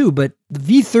U11 too, but the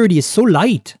V30 is so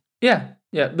light. Yeah,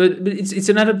 but it's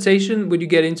an adaptation when you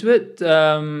get into it.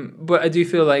 But I do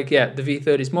feel like, the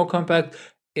V30 is more compact.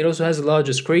 It also has a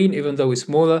larger screen, even though it's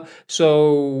smaller.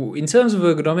 So in terms of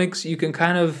ergonomics, you can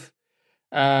kind of,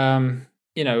 I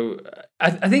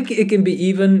think it can be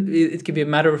even. It can be a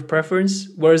matter of preference.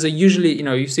 Whereas I usually,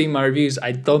 you've seen my reviews,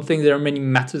 I don't think there are many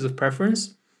matters of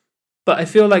preference. But I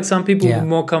feel like some people are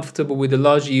more comfortable with the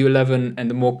larger U11 and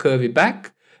the more curvy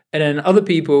back. And then other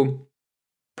people,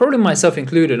 probably myself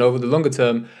included, over the longer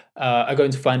term, are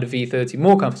going to find the V30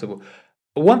 more comfortable.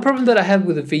 One problem that I have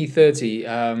with the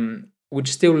V30,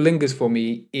 which still lingers for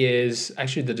me, is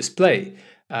actually the display,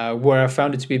 where I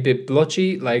found it to be a bit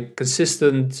blotchy, like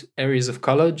consistent areas of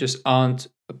color just aren't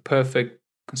a perfect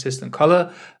consistent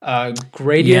color.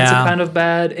 Gradients are kind of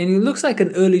bad, and it looks like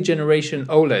an early generation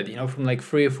OLED, from like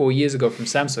 3 or 4 years ago from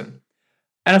Samsung.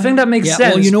 And I think that makes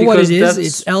sense. Well, you know what it is?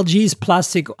 It's LG's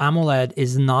plastic AMOLED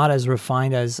is not as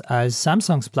refined as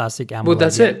Samsung's plastic AMOLED. Well,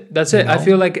 that's it. That's it. I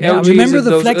feel like LG remember is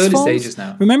in the those Flex early phones? stages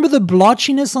now. Remember the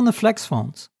blotchiness on the Flex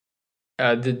phones?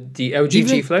 The LG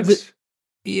G Flex?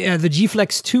 The G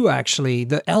Flex 2, actually.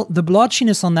 The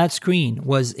blotchiness on that screen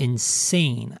was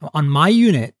insane. On my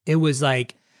unit, it was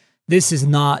like,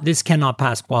 this cannot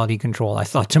pass quality control, I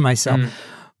thought to myself.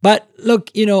 But look,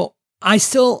 I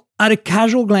still, at a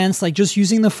casual glance, like just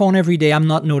using the phone every day, I'm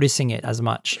not noticing it as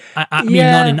much. I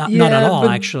mean, not at all,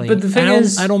 actually. But the thing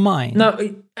is, I don't mind. No,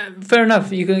 fair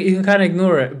enough. You can kind of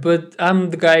ignore it. But I'm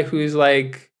the guy who's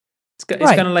like,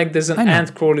 it's kind of like there's an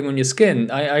ant crawling on your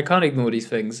skin. I can't ignore these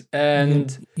things.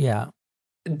 And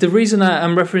the reason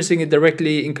I'm referencing it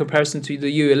directly in comparison to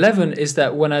the U11 is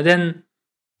that when I then,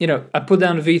 I put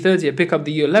down the V30, I pick up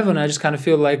the U11, I just kind of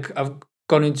feel like I've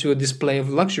gone into a display of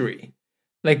luxury.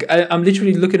 Like, I'm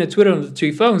literally looking at Twitter on the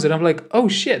two phones, and I'm like, oh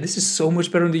shit, this is so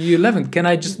much better on the U11. Can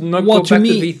I just not go back to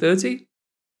V30?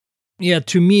 Yeah,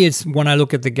 to me, it's when I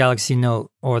look at the Galaxy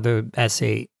Note or the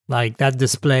S8, like that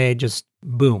display just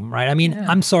boom, right? I mean,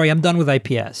 I'm sorry, I'm done with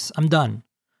IPS. I'm done.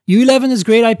 U11 is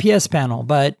great IPS panel,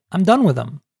 but I'm done with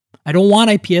them. I don't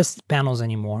want IPS panels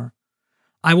anymore.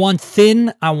 I want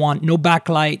thin. I want no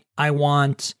backlight. I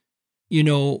want,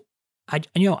 I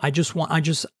just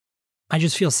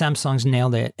feel Samsung's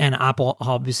nailed it, and Apple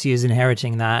obviously is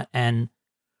inheriting that. And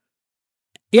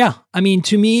I mean,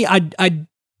 to me, I'd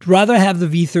rather have the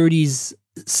V30's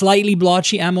slightly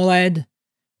blotchy AMOLED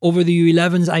over the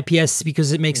U11's IPS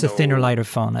because it makes a thinner, lighter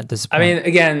phone at this point. I mean,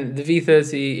 again, the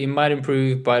V30, it might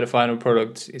improve by the final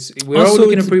product. We're all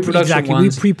looking at pre-production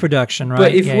ones. We're pre-production, right?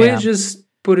 But if we're just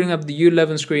putting up the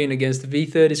U11 screen against the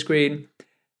V30 screen,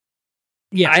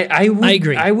 I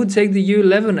agree. I would take the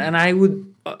U11, and I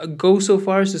would go so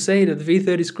far as to say that the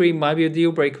V30 screen might be a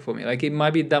deal breaker for me. Like, it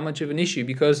might be that much of an issue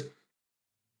because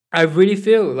I really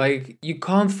feel like you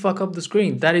can't fuck up the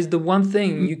screen. That is the one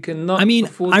thing you cannot. I mean,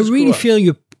 I really feel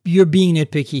you're being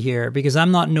nitpicky here because I'm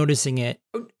not noticing it.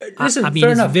 Listen, I mean,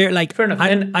 fair it's enough. Very, like, fair enough.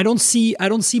 I don't see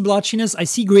blotchiness. I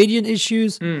see gradient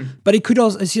issues, but it could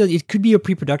also it could be a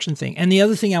pre-production thing. And the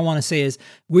other thing I want to say is,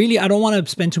 really, I don't want to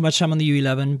spend too much time on the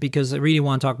U11 because I really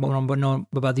want to talk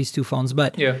about these two phones.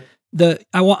 But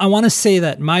I want to say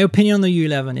that my opinion on the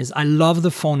U11 is I love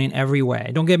the phone in every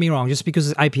way. Don't get me wrong. Just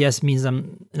because it's IPS means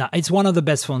it's one of the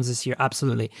best phones this year.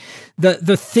 Absolutely.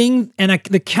 The thing, and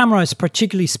the camera is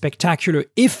particularly spectacular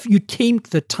if you take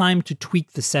the time to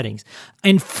tweak the settings.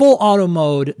 In full auto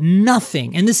mode,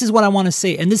 nothing. And this is what I want to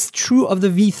say. And this is true of the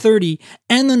V30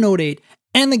 and the Note 8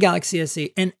 and the Galaxy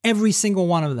S8 and every single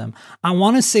one of them. I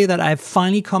want to say that I've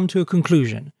finally come to a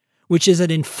conclusion, which is that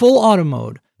in full auto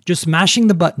mode, just mashing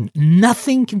the button,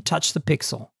 nothing can touch the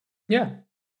Pixel. Yeah.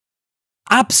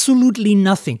 Absolutely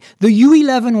nothing. The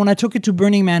U11, when I took it to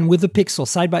Burning Man with the Pixel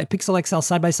Pixel XL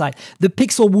side by side, the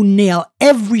Pixel would nail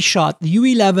every shot. The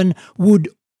U11 would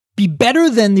be better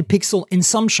than the Pixel in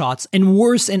some shots and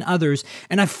worse in others.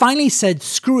 And I finally said,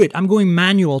 screw it, I'm going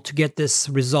manual to get this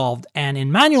resolved. And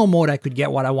in manual mode, I could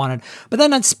get what I wanted. But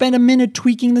then I'd spend a minute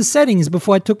tweaking the settings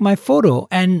before I took my photo,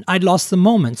 and I'd lost the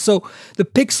moment. So the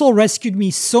Pixel rescued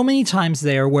me so many times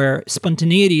there, where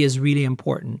spontaneity is really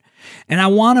important. And I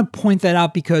want to point that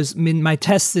out because in my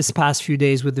tests this past few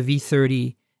days with the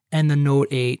V30 and the Note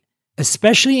 8,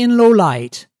 especially in low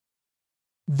light,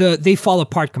 they fall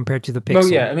apart compared to the Pixel. Oh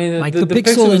yeah, I mean, the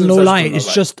Pixel in low light is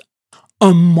just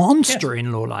a monster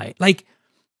in low light. Like,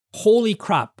 holy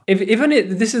crap!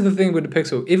 This is the thing with the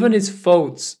Pixel. Even its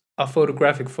faults are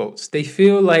photographic faults. They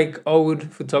feel like old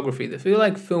photography. They feel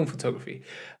like film photography.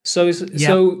 So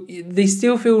they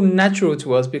still feel natural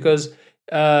to us because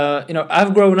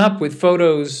I've grown up with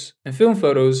photos and film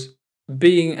photos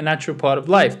being a natural part of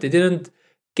life. They didn't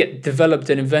get developed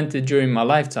and invented during my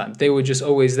lifetime. They were just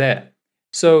always there.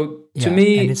 So to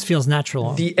me, and it feels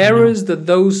natural. The errors that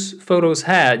those photos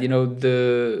had,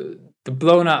 the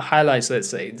blown out highlights, let's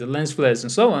say, the lens flares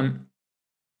and so on,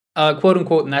 are quote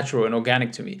unquote natural and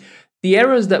organic to me. The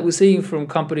errors that we're seeing from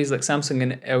companies like Samsung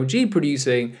and LG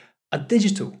producing are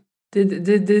digital. They're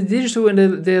digital,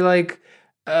 and they're like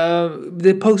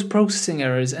they're post-processing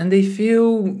errors, and they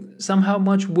feel somehow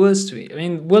much worse to me. I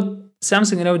mean, what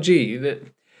Samsung and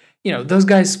LG, those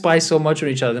guys spy so much on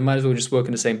each other, they might as well just work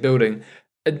in the same building.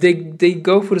 They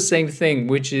go for the same thing,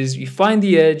 which is you find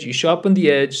the edge, you sharpen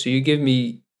the edge, so you give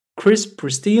me crisp,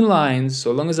 pristine lines,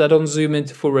 so long as I don't zoom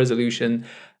into full resolution.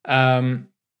 And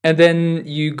then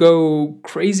you go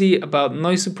crazy about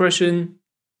noise suppression,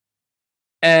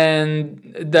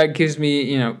 and that gives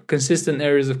me, consistent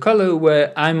areas of color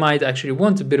where I might actually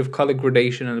want a bit of color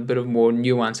gradation and a bit of more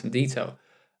nuance and detail.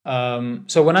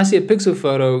 So when I see a Pixel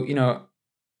photo,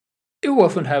 it will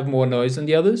often have more noise than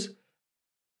the others,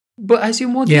 but I see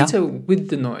more detail with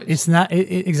the noise. It's not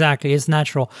exactly. It's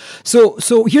natural. So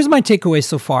here's my takeaway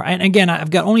so far. And again, I've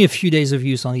got only a few days of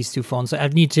use on these two phones. I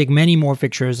need to take many more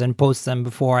pictures and post them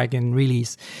before I can really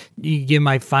give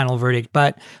my final verdict.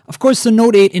 But of course, the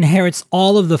Note 8 inherits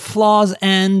all of the flaws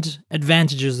and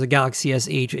advantages of the Galaxy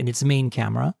S8 in its main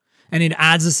camera, and it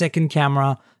adds a second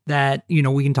camera that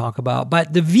we can talk about.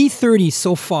 But the V30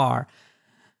 so far,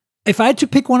 if I had to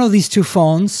pick one of these two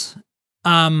phones,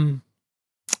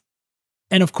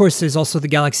 and of course, there's also the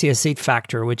Galaxy S8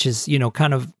 factor, which is,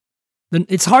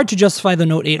 it's hard to justify the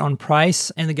Note 8 on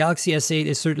price, and the Galaxy S8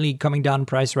 is certainly coming down in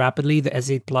price rapidly. The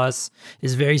S8 Plus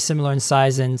is very similar in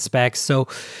size and specs. So,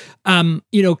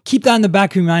 keep that in the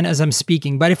back of your mind as I'm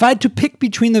speaking. But if I had to pick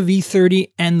between the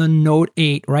V30 and the Note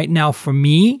 8 right now, for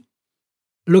me,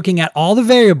 looking at all the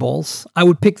variables, I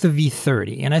would pick the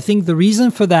V30. And I think the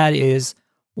reason for that is,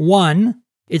 one,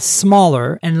 it's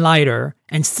smaller and lighter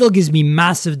and still gives me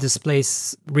massive display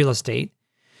real estate.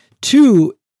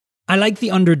 Two, I like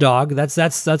the underdog.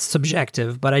 That's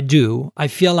subjective, but I do. I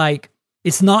feel like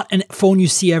it's not a phone you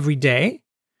see every day.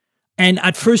 And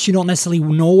at first, you don't necessarily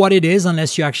know what it is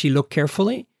unless you actually look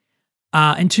carefully.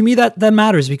 And to me, that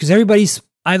matters because everybody's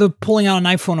either pulling out an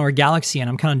iPhone or a Galaxy, and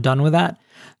I'm kind of done with that.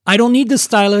 I don't need the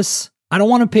stylus. I don't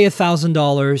want to pay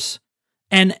 $1,000.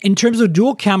 And in terms of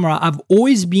dual camera, I've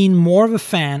always been more of a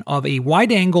fan of a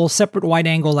separate wide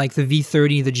angle like the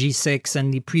V30, the G6,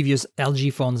 and the previous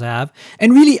LG phones have,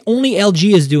 and really only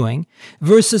LG is doing,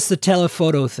 versus the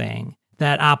telephoto thing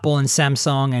that Apple and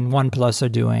Samsung and OnePlus are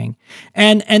doing.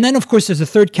 And then, of course, there's a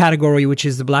third category, which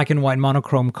is the black and white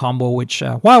monochrome combo, which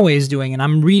Huawei is doing, and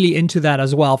I'm really into that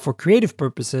as well for creative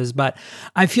purposes, but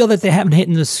I feel that they haven't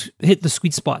hit the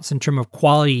sweet spots in terms of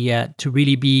quality yet to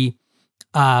really be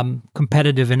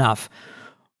competitive enough.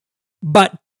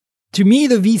 But to me,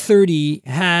 the V30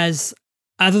 has,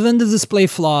 other than the display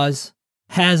flaws,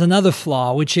 has another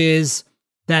flaw, which is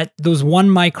that those 1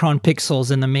 micron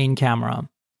pixels in the main camera.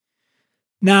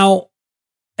 Now,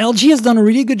 LG has done a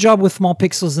really good job with small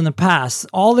pixels in the past.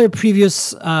 All their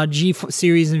previous G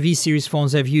series and V series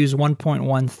phones have used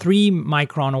 1.13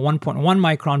 micron or 1.1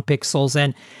 micron pixels.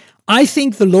 And I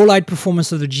think the low light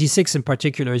performance of the G6 in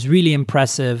particular is really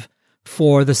impressive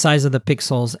for the size of the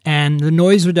pixels, and the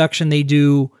noise reduction they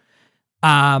do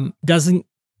doesn't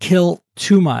kill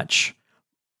too much,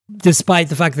 despite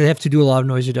the fact that they have to do a lot of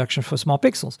noise reduction for small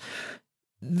pixels.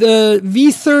 The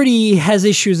V30 has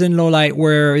issues in low light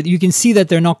where you can see that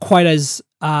they're not quite as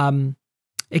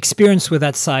experienced with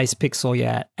that size pixel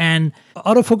yet, and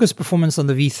autofocus performance on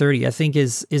the V30 I think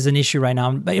is an issue right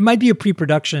now. But it might be a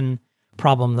pre-production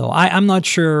problem, though. I'm not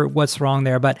sure what's wrong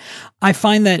there, but I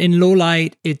find that in low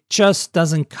light, it just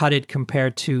doesn't cut it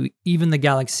compared to even the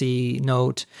Galaxy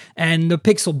Note. And the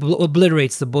Pixel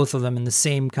obliterates the both of them in the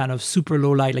same kind of super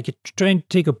low light. Like you're trying to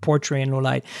take a portrait in low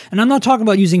light. And I'm not talking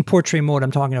about using portrait mode.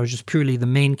 I'm talking about just purely the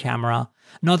main camera,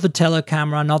 not the tele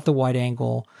camera, not the wide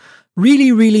angle.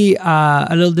 Really, really a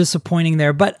little disappointing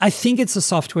there. But I think it's a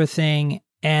software thing.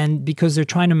 And because they're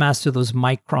trying to master those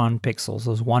micron pixels,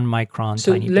 those 1 micron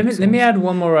tiny pixels. Let me add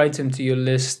one more item to your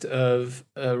list of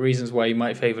reasons why you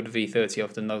might favor the V30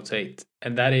 of the Note 8.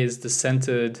 And that is the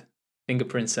centered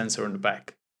fingerprint sensor on the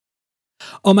back.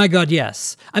 Oh my God,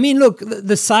 yes. I mean, look,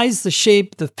 the size, the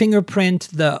shape, the fingerprint,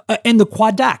 and the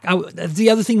quad DAC. That's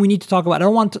the other thing we need to talk about. I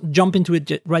don't want to jump into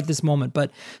it right this moment, but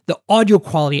the audio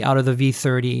quality out of the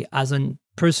V30, as a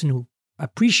person who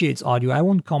appreciates audio, I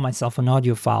won't call myself an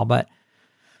audiophile, but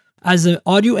as an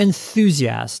audio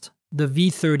enthusiast, the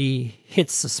V30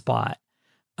 hits the spot.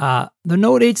 The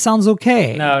Note 8 sounds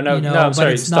okay. No, I'm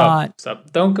sorry. Stop.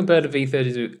 Don't compare the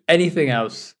V30 to anything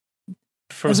else.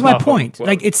 That's my point. Well,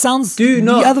 like it sounds. The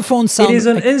other phones sound. It is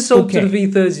an like, insult to the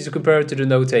V30 to compare it to the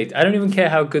Note 8. I don't even care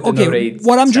how good the Note 8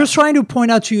 what I'm just trying to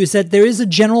point out to you is that there is a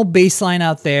general baseline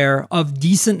out there of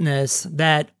decentness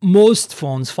that most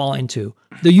phones fall into.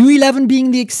 The U11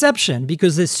 being the exception,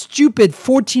 because the stupid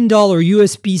 $14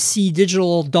 USB-C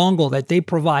digital dongle that they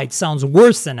provide sounds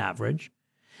worse than average.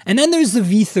 And then there's the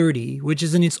V30, which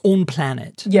is in its own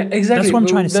planet. Yeah, exactly. That's what I'm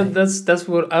trying to say. That's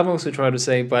what I'm also trying to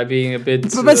say by being a bit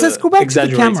But let's go back to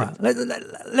the camera.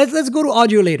 Let's go to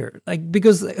audio later.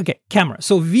 Camera.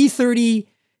 So V30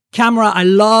 camera, I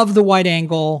love the wide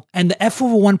angle and the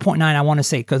f/1.9, I want to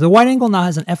say, because the wide angle now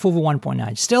has an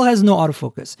f/1.9. Still has no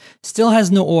autofocus. Still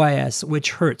has no OIS,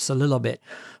 which hurts a little bit.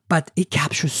 But it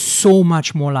captures so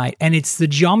much more light, and it's the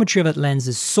geometry of that lens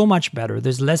is so much better.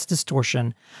 There's less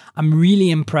distortion. I'm really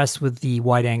impressed with the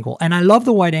wide angle, and I love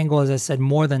the wide angle, as I said,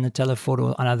 more than the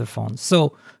telephoto on other phones.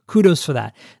 So kudos for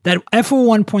that. That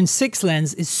f/1.6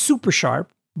 lens is super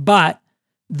sharp, but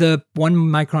the 1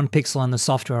 micron pixel and the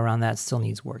software around that still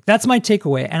needs work. That's my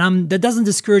takeaway, and that doesn't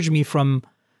discourage me from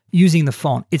using the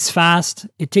phone. It's fast.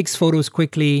 It takes photos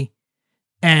quickly,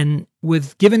 and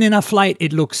with given enough light,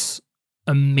 it looks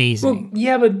amazing. Well,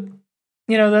 yeah, but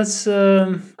that's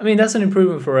that's an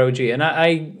improvement for OG, and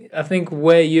I think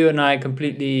where you and I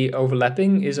completely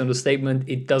overlapping is on the statement,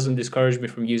 it doesn't discourage me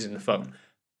from using the phone.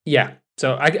 Yeah,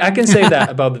 so I can say that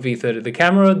about the V30. The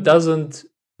camera doesn't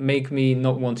make me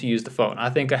not want to use the phone. I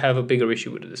think I have a bigger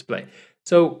issue with the display.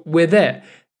 So we're there.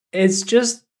 It's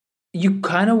just you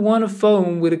kind of want a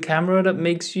phone with a camera that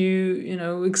makes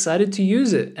you excited to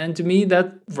use it, and to me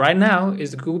that right now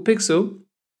is the Google Pixel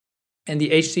and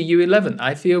the HTC U11.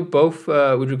 I feel both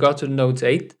with regard to the Note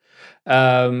 8,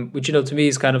 which to me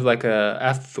is kind of like a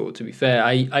afterthought, to be fair.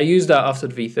 I used that after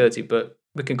the V30, but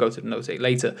we can go to the Note 8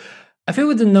 later. I feel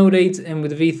with the Note 8 and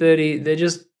with the V30, they're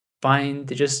just fine.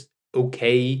 They're just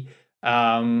okay. But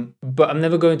I'm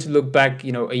never going to look back,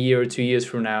 a year or 2 years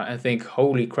from now and think,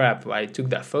 holy crap, I took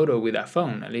that photo with that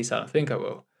phone. At least I don't think I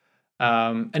will.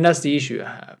 And that's the issue I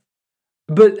have.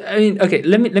 But I mean, okay,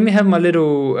 let me have my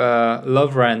little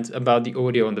love rant about the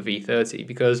audio on the V30,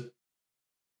 because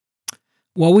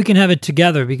we can have it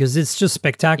together because it's just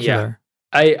spectacular.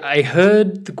 Yeah. I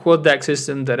heard the quad DAC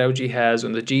system that LG has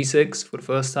on the G6 for the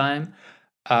first time,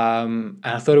 and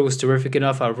I thought it was terrific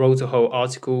enough. I wrote a whole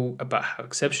article about how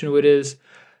exceptional it is,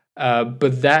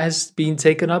 but that has been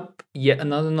taken up yet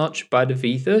another notch by the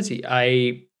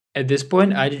V30. At this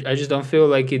point, I just don't feel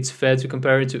like it's fair to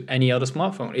compare it to any other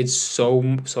smartphone. It's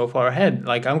so far ahead.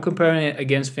 Like, I'm comparing it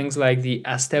against things like the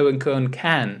Astel & Kern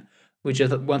Can, which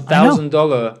is a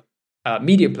 $1,000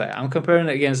 media player. I'm comparing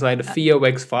it against like the Fio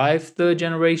X5 third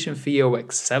generation, Fio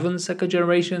X7 second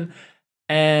generation,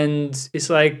 and it's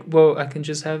like, well, I can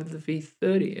just have the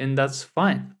V30 and that's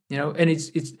fine, And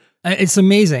it's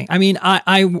amazing. I mean,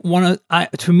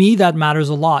 to me, that matters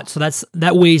a lot. So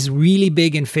that weighs really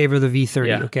big in favor of the V30.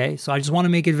 Yeah. Okay. So I just want to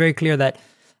make it very clear that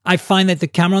I find that the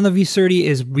camera on the V30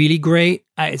 is really great.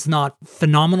 It's not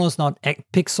phenomenal. It's not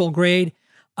pixel grade.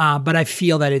 But I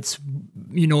feel that it's,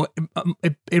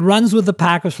 it runs with the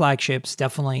pack of flagships,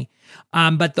 definitely.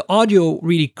 But the audio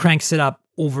really cranks it up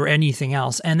over anything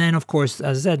else. And then, of course,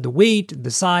 as I said, the weight, the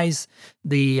size,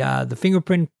 the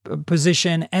fingerprint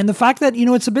position, and the fact that,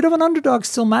 it's a bit of an underdog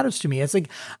still matters to me. It's like,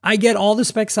 I get all the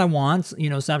specs I want,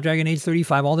 Snapdragon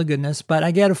 835, all the goodness, but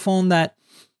I get a phone that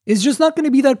is just not going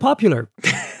to be that popular.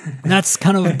 That's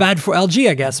kind of bad for LG,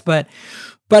 I guess, but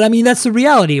I mean, that's the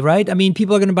reality, right? I mean,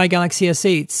 people are going to buy Galaxy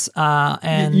S8s,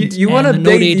 and you want to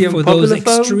date the for unpopular those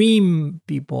phone? Extreme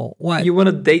people. What? You want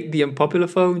to date the unpopular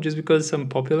phone just because it's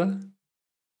unpopular?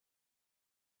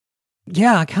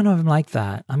 Yeah, I kind of like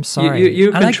that. I'm sorry.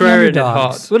 You're I like the contrarian at heart.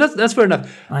 underdogs. Well, that's fair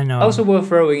enough. I know. Also worth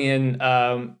throwing in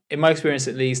my experience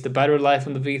at least, the battery life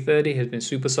on the V30 has been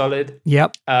super solid.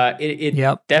 Yep.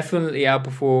 It definitely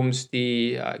outperforms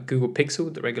the Google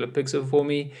Pixel, the regular Pixel for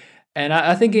me. And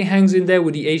I think it hangs in there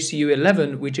with the HTC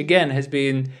 11, which again has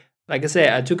been, like I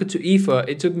say, I took it to IFA.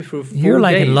 It took me through 4 days. You're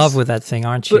like in love with that thing,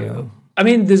 aren't you? I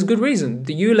mean, there's good reason.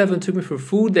 The U11 took me through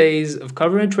 4 days of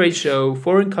covering a trade show,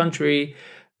 foreign country,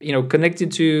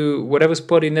 connected to whatever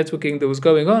spotty networking that was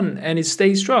going on, and it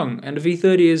stays strong. And the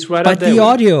V30 is right up there.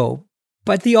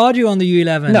 But the audio on the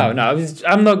U11. No,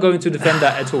 I'm not going to defend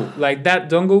that at all. Like, that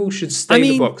dongle should stay in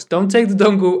the box. Don't take the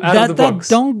dongle out of the box.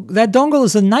 That dongle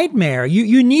is a nightmare.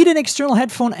 You need an external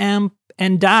headphone amp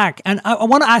and DAC. And I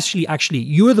want to actually,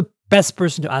 you're the best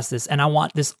person to ask this, and I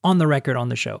want this on the record on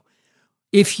the show.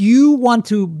 If you want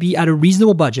to be at a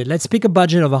reasonable budget, let's pick a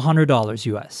budget of $100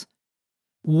 US.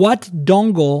 What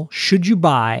dongle should you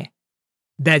buy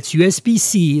that's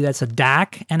USB-C, that's a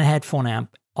DAC and a headphone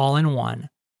amp all in one,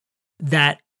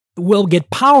 that will get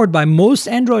powered by most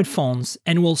Android phones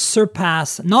and will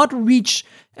surpass, not reach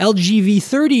LG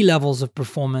V30 levels of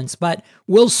performance, but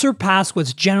will surpass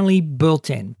what's generally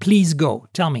built in? Please go.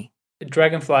 Tell me.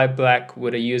 Dragonfly Black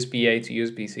with a USB-A to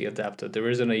USB-C adapter. There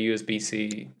isn't a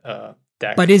USB-C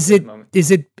DAC. But is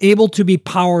it able to be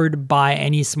powered by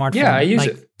any smartphone? Yeah, I use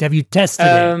it. Have you tested it?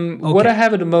 Okay. What I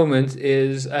have at the moment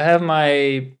is I have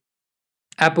my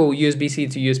Apple USB-C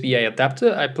to USB-A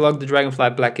adapter. I plug the Dragonfly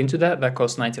Black into that. That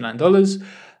costs $99.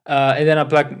 And then I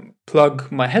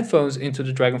plug my headphones into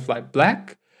the Dragonfly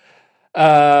Black.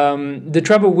 The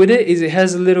trouble with it is it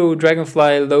has a little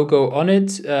Dragonfly logo on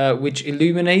it, which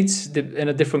illuminates in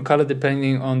a different color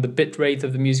depending on the bit rate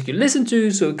of the music you listen to.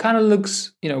 So it kind of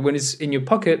looks, when it's in your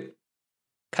pocket,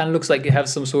 kind of looks like you have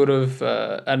some sort of,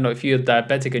 I don't know, if you're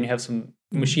diabetic and you have some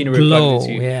machinery plugged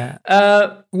into you. Yeah.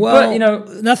 But,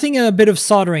 nothing a bit of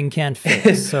soldering can't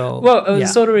fix. So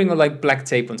soldering or like black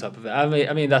tape on top of it.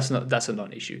 I mean that's a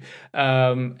non-issue.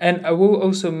 And I will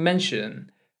also mention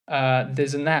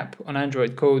there's an app on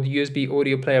Android called USB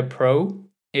Audio Player Pro.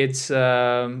 It's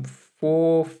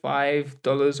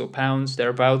 $4-5 or pounds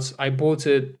thereabouts. I bought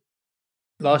it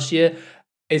last year.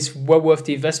 It's well worth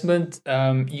the investment.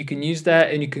 You can use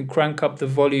that and you can crank up the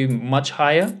volume much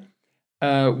higher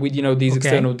with these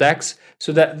external DACs.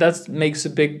 So that makes a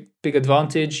big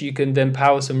advantage. You can then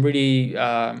power some really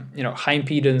high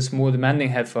impedance, more demanding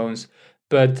headphones.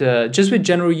 But just with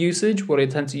general usage, what I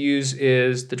tend to use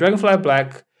is the Dragonfly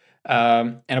Black,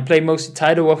 and I play mostly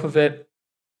Tidal off of it.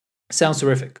 Sounds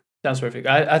terrific.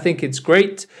 I think it's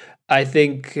great. I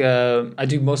think I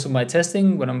do most of my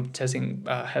testing when I'm testing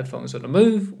headphones on the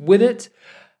move with it.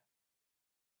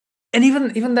 And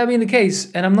even that being the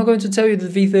case, and I'm not going to tell you the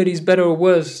V30 is better or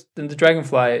worse than the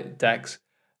Dragonfly DACs,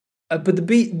 but the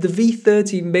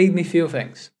V30 made me feel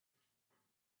things.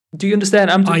 Do you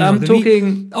understand? I'm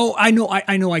talking. I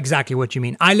know exactly what you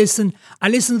mean. I listened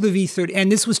to the V30,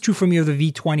 and this was true for me of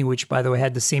the V20, which by the way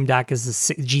had the same DAC as the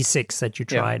G6 that you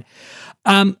tried.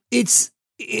 Yeah.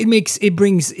 It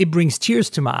brings tears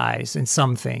to my eyes in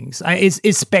some things.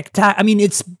 It's spectacular. I mean,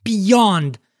 it's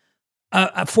beyond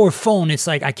for a phone. It's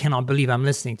like I cannot believe I'm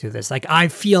listening to this. Like I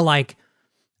feel like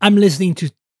I'm listening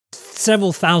to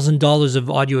several $1,000s of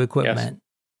audio equipment. Yes.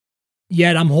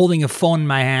 Yet I'm holding a phone in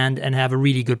my hand and have a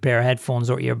really good pair of headphones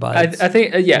or earbuds. I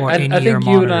think you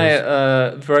and I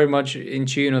are very much in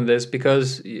tune on this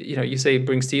because you say it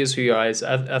brings tears to your eyes.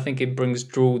 I think it brings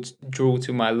drool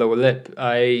to my lower lip.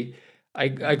 I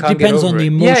can't get over it. Depends on the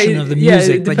emotion of the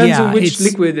music. It depends on which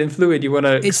liquid and fluid you want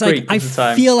to excrete at the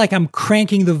time. I feel like I'm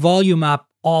cranking the volume up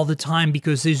all the time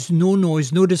because there's no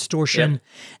noise, no distortion,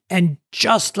 and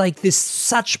just like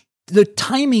this the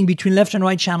timing between left and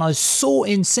right channel is so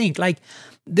in sync. Like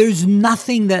there's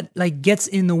nothing that like gets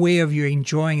in the way of you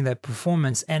enjoying that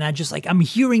performance. And I just I'm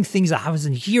hearing things I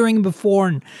wasn't hearing before,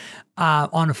 and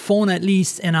on a phone at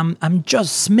least, and I'm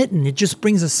just smitten. It just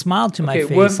brings a smile to my face.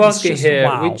 Worth asking here,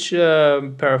 wow. Which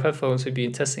pair of headphones have you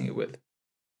been testing it with?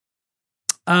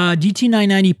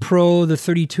 DT990 Pro, the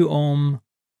 32 ohm,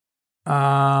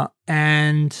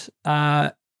 and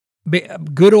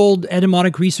good old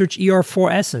Etymotic Research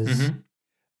ER4Ss. Mm-hmm.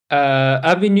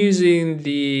 I've been using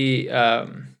the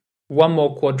One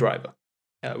More Quad Driver,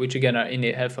 which again are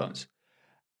in-ear headphones.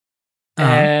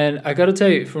 And I gotta tell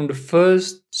you, from the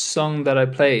first song that I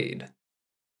played,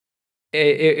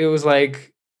 it was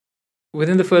like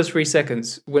within the first 3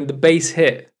 seconds when the bass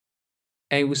hit,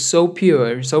 and it was so pure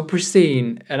and so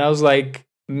pristine, and I was like,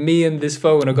 me and this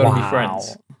phone are gonna be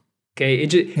friends. Okay, it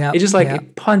just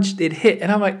it punched, it hit,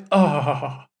 and I'm like,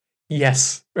 oh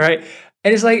yes, right.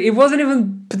 And it's like, it wasn't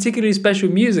even particularly special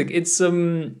music. It's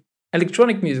some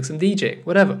electronic music, some DJ,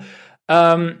 whatever.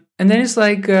 And then it's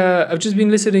like, I've just been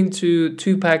listening to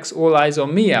Tupac's All Eyes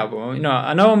on Me album. You know,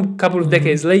 I know I'm a couple of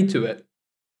decades late to it.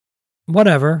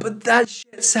 Whatever. But that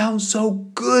shit sounds so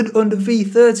good on the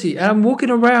V30. And I'm walking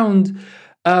around,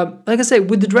 like I said,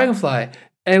 with the Dragonfly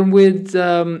and with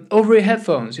over-ear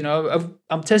headphones. You know,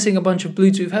 I'm testing a bunch of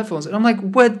Bluetooth headphones, and I'm like,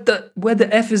 where the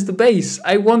F is the bass?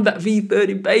 I want that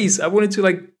V30 bass. I want it to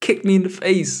like kick me in the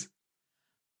face.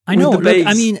 I know. Look,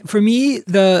 I mean, for me,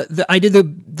 I did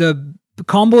the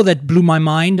combo that blew my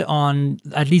mind on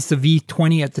at least the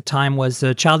V20 at the time was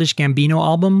the Childish Gambino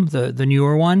album, the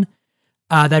newer one.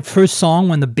 That first song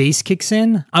when the bass kicks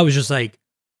in, I was just like,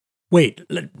 wait,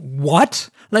 what?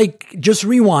 Like, just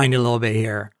rewind a little bit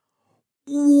here.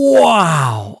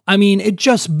 Wow. I mean, it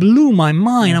just blew my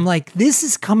mind. I'm like, this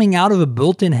is coming out of a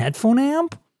built-in headphone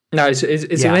amp? No, it's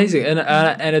amazing. And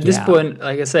at this point,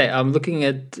 like I say, I'm looking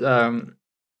at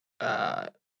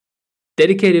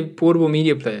dedicated portable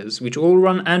media players, which all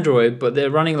run Android, but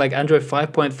they're running like Android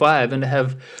 5.5, and they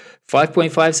have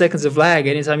 5.5 seconds of lag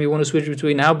anytime you want to switch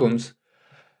between albums.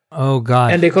 Oh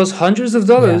God! And they cost hundreds of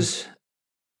dollars. Yeah.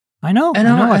 I know.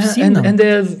 I've seen them, and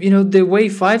they weigh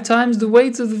 5 times the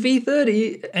weight of the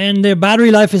V30, and their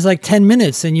battery life is like 10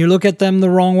 minutes. And you look at them the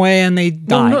wrong way, and they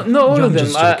die. No, not all of them.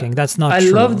 Just joking. That's not I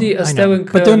true. love the Estelle &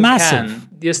 but they're massive.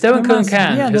 The Estelle & Kern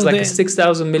can is like a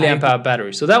 6,000 milliamp hour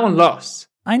battery, so that one lasts.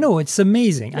 I know, it's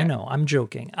amazing. Yeah. I know, I'm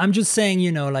joking. I'm just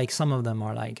saying, like some of them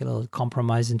are like a little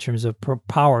compromised in terms of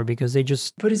power because they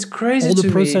just... But it's crazy all the to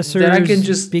processors, me that I can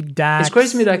just... big DACs. It's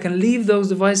crazy to me that I can leave those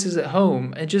devices at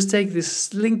home and just take this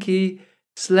slinky,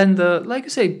 slender, like you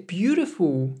say,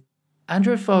 beautiful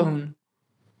Android phone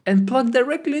and plug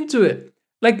directly into it.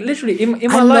 Like literally in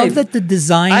my life... I love that the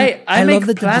design... I make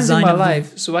plans in my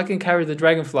life so I can carry the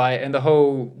Dragonfly and the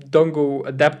whole dongle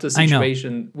adapter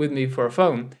situation with me for a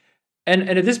phone. And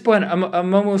at this point,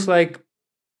 I'm almost like,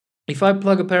 if I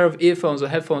plug a pair of earphones or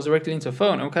headphones directly into a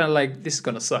phone, I'm kind of like, this is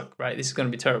going to suck, right? This is going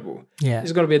to be terrible. Yeah.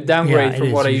 This is going to be a downgrade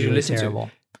from what I usually listen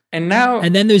to. And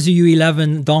then there's a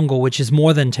U11 dongle, which is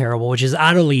more than terrible, which is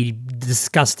utterly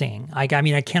disgusting. Like, I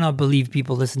mean, I cannot believe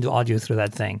people listen to audio through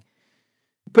that thing.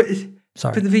 But the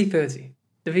V30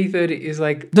 is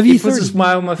like, the V30 it puts a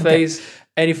smile on my face.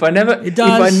 And if I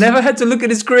never had to look at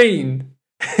the screen,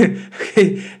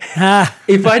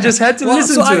 if I just had to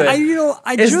listen to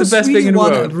it, it's the best thing in the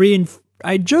world.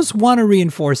 I just want to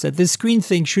reinforce that this screen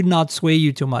thing should not sway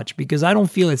you too much because I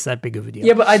don't feel it's that big of a deal.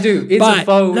 Yeah, but I do. It's a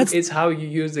phone. It's how you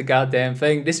use the goddamn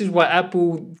thing. This is why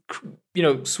Apple,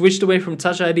 switched away from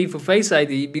Touch ID for Face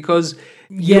ID because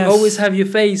you always have your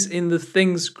face in the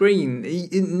thing screen.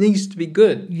 It needs to be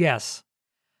good. Yes.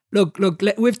 Look,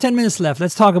 we have 10 minutes left.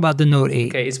 Let's talk about the Note 8.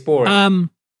 Okay, it's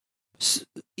boring.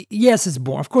 Yes, it's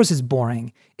boring. Of course it's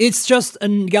boring. It's just a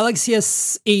Galaxy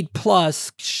S8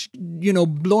 Plus,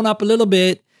 blown up a little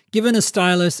bit, given a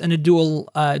stylus and a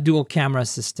dual camera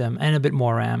system and a bit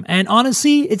more RAM. And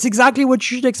honestly, it's exactly what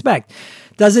you should expect.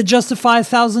 Does it justify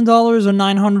 $1,000 or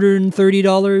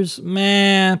 $930?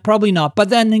 Meh, probably not. But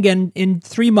then again, in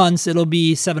 3 months, it'll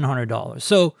be $700.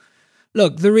 So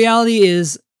look, the reality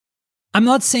is, I'm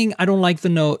not saying I don't like the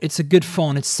Note. It's a good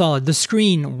phone. It's solid. The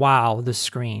screen, wow, the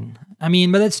screen. I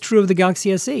mean, but that's true of the Galaxy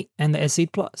S8 and the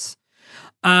S8 Plus.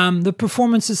 The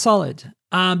performance is solid.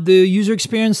 The user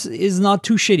experience is not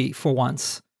too shitty for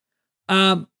once.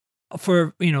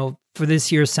 For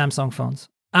this year's Samsung phones.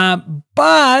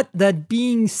 But that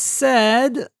being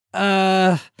said,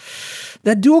 that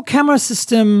dual camera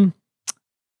system,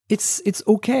 it's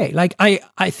okay. Like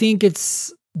I think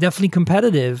it's definitely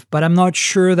competitive, but I'm not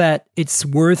sure that it's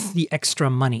worth the extra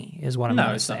money, is what I'm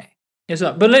going to say. It's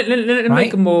not. But let me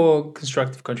make a more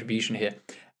constructive contribution here.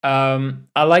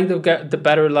 I like the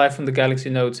battery life from the Galaxy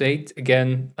Note 8,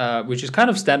 again, which is kind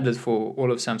of standard for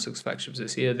all of Samsung's flagships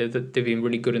this year. They've been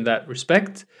really good in that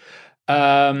respect.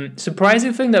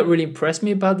 Surprising thing that really impressed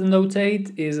me about the Note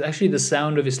 8 is actually the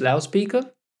sound of its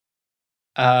loudspeaker.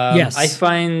 Yes. I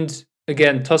find...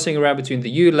 Again, tossing around between the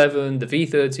U11, the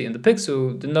V30, and the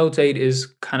Pixel, the Note 8 is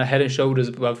kind of head and shoulders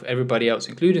above everybody else,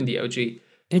 including the LG.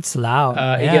 It's loud.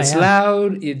 It gets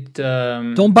loud.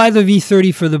 Don't buy the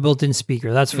V30 for the built-in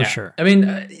speaker, that's for sure. I mean,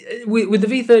 with the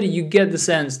V30, you get the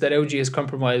sense that LG has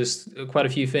compromised quite a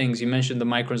few things. You mentioned the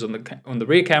microns on the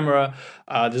rear camera.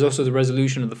 There's also the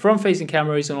resolution of the front-facing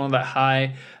camera isn't all that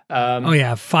high. 5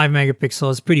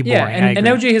 megapixels is pretty boring. Yeah, and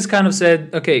LG has kind of said,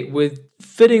 okay, with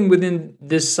fitting within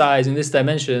this size and this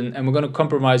dimension, and we're going to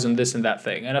compromise on this and that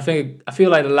thing. And I feel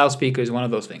like the loudspeaker is one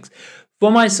of those things.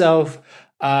 For myself,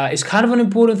 It's kind of an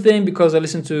important thing because I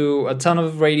listen to a ton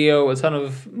of radio,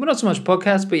 not so much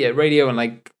podcasts, but yeah, radio and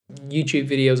like YouTube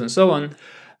videos and so on,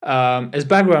 as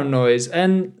background noise.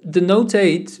 And the Note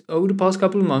 8 over the past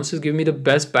couple of months has given me the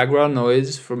best background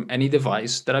noise from any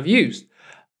device that I've used.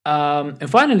 And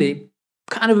finally,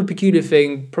 kind of a peculiar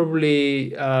thing,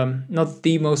 probably not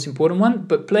the most important one,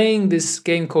 but playing this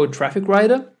game called Traffic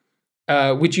Rider,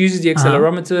 which uses the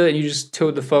accelerometer and you just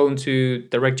tilt the phone to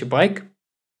direct your bike.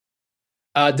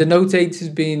 The Note 8 has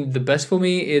been the best for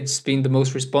me. It's been the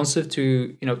most responsive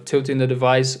to, tilting the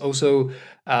device. Also,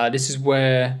 this is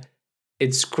where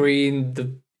its screen,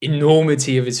 the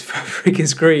enormity of its freaking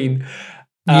screen,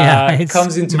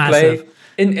 comes into massive. play.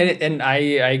 And I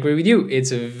agree with you.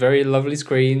 It's a very lovely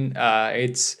screen.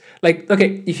 It's like,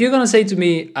 okay, if you're going to say to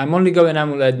me, I'm only going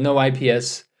AMOLED, no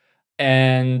IPS,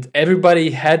 and everybody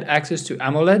had access to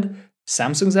AMOLED,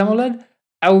 Samsung's AMOLED,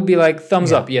 I would be like,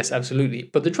 thumbs up. Yes, absolutely.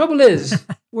 But the trouble is,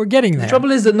 we're getting there. The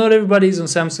trouble is that not everybody's on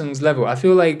Samsung's level. I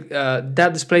feel like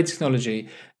that display technology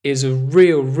is a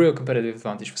real competitive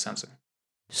advantage for Samsung.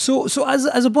 So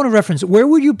as a point of reference, where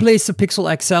would you place the Pixel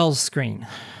XL's screen?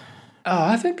 Oh,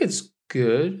 I think it's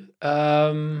good.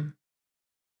 I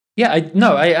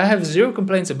have zero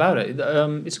complaints about it.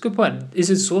 It's a good point. Is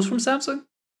it sourced from Samsung?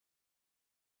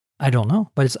 I don't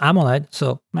know, but it's AMOLED,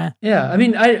 so meh. Yeah, I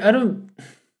mean, I don't.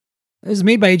 It's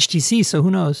made by HTC, so who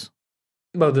knows?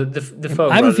 Well, the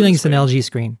phone. I have a feeling it's an LG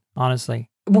screen, honestly.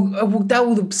 Well, that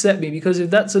would upset me because if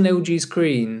that's an LG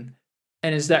screen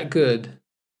and it's that good,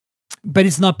 but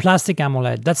it's not plastic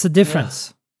AMOLED. That's the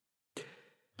difference.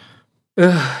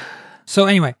 So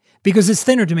anyway, because it's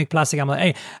thinner to make plastic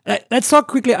AMOLED. Hey, let's talk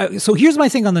quickly. So here's my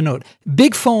thing on the Note.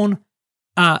 Big phone.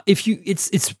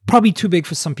 It's probably too big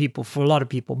for some people, for a lot of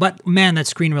people. But man, that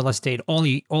screen real estate,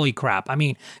 holy crap. I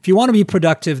mean, if you want to be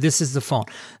productive, this is the phone.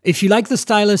 If you like the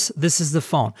stylus, this is the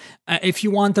phone. If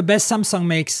you want the best Samsung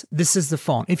makes, this is the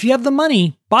phone. If you have the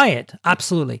money, buy it.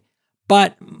 Absolutely.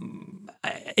 But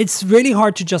it's really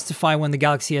hard to justify when the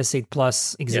Galaxy S8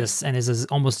 Plus exists and is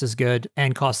almost as good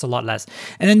and costs a lot less.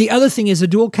 And then the other thing is a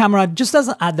dual camera just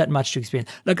doesn't add that much to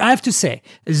experience. Like I have to say,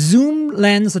 a zoom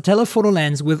lens, a telephoto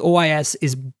lens with OIS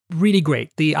is really great.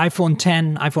 The iPhone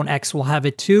 10, iPhone X will have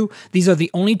it too. These are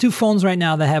the only two phones right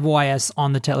now that have OIS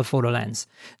on the telephoto lens.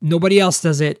 Nobody else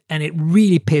does it, and it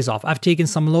really pays off. I've taken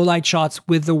some low light shots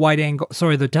with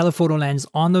the telephoto lens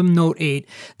on the Note 8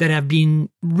 that have been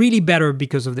really better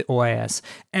because of the OIS.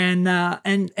 And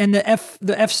the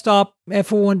f-stop,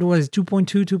 f1 was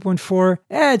 2.2, 2.4.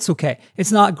 It's okay.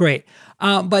 It's not great.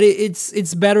 But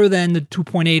it's better than the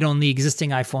 2.8 on the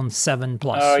existing iPhone 7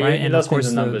 Plus, right? And of course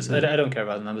the numbers. I don't care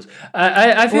about the numbers.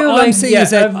 I feel all like I'm saying is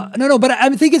that no, but I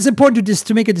think it's important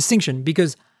to make a distinction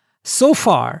because so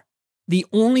far the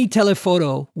only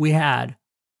telephoto we had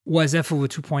was f/over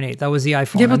 2.8. That was the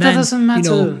iPhone. Yeah, but that doesn't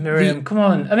matter, Miriam. Come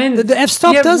on. I mean, the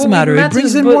f-stop does matter. It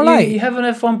brings in more light. You have an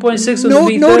f1.6 on the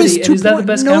V30, and is that the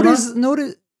best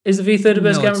camera? Is the V30 the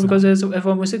best camera because there's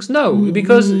f1.6? No,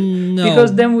 because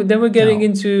then we're getting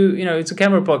into, it's a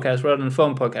camera podcast rather than a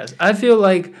phone podcast. I feel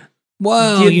like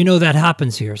that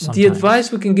happens here sometimes. The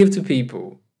advice we can give to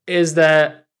people is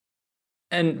that,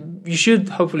 and you should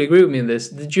hopefully agree with me on this,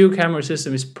 the dual camera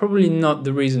system is probably not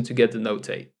the reason to get the Note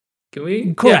 8. Can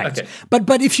we? Correct. Yeah, okay.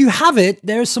 But if you have it,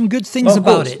 there's some good things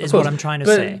about it, is what I'm trying to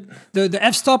say. The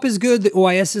f-stop is good, the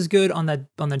OIS is good on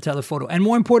the telephoto. And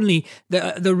more importantly,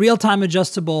 the real-time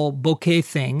adjustable bokeh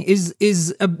thing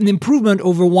is an improvement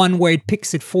over one where it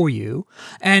picks it for you.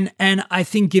 And I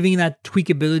think giving that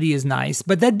tweakability is nice.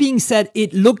 But that being said,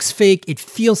 it looks fake, it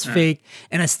feels fake,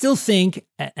 and I still think,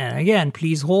 and again,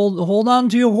 please hold on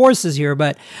to your horses here,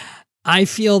 but I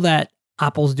feel that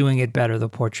Apple's doing it better, the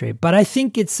portrait. But I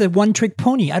think it's a one-trick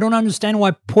pony. I don't understand why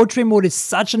portrait mode is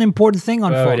such an important thing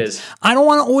on phones. It is. I don't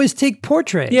want to always take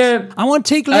portraits. Yeah. I want to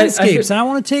take landscapes and I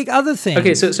want to take other things.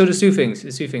 Okay, so there's two things.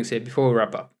 here before we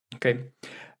wrap up. Okay.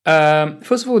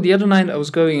 First of all, the other night I was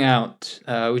going out,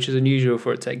 which is unusual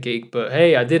for a tech geek, but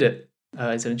hey, I did it.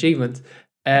 It's an achievement.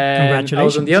 And Congratulations. I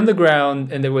was on the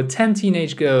underground and there were 10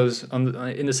 teenage girls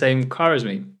in the same car as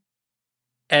me.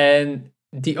 And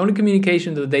the only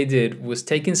communication that they did was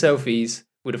taking selfies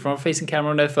with a front-facing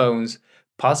camera on their phones,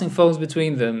 passing phones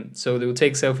between them, so they would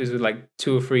take selfies with like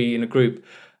 2 or 3 in a group.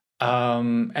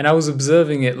 And I was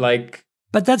observing it like...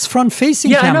 But that's front-facing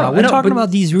camera. We're talking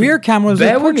about these rear cameras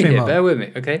with portrait mode. Bear with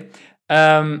me, okay?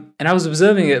 And I was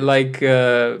observing it like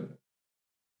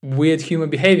weird human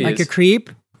behaviors. Like a creep?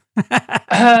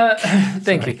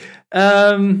 Thank you.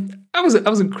 I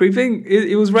wasn't creeping.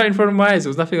 It was right in front of my eyes. There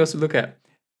was nothing else to look at.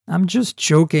 I'm just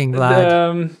joking,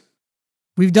 Vlad.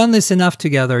 We've done this enough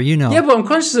together, you know. Yeah, but I'm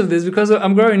conscious of this because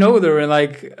I'm growing older, and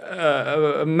like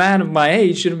a man of my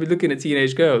age shouldn't be looking at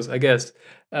teenage girls, I guess.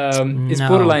 It's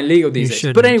borderline legal these days.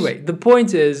 Shouldn't. But anyway, the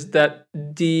point is that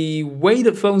the way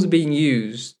that phones are being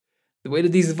used, the way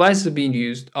that these devices are being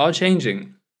used are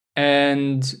changing.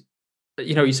 And,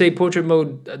 you know, you say portrait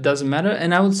mode doesn't matter,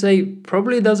 and I would say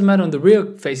probably it doesn't matter on the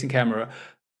rear-facing camera.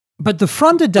 But the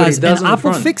front it does, and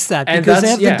Apple fixed that because they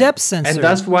have the depth sensor. And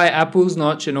that's why Apple's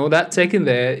notch and all that tech in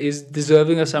there is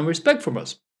deserving of some respect from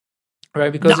us,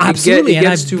 right? Because it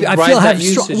gets to ride that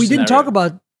usage we didn't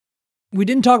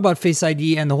talk about Face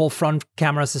ID and the whole front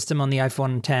camera system on the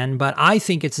iPhone X, but I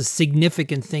think it's a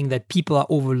significant thing that people are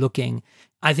overlooking.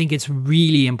 I think it's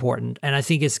really important, and I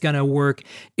think it's gonna work.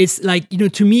 It's like, you know,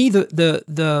 to me,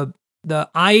 the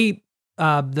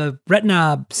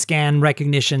retina scan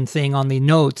recognition thing on the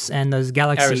Notes and those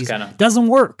Galaxies doesn't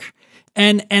work.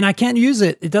 And I can't use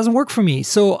it. It doesn't work for me.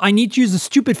 So I need to use the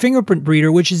stupid fingerprint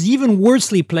reader, which is even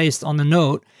worsely placed on the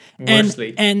Note.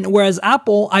 And whereas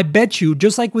Apple, I bet you,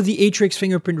 just like with the Atrix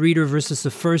fingerprint reader versus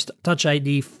the first Touch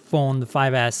ID phone, the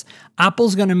 5S,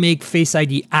 Apple's going to make Face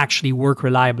ID actually work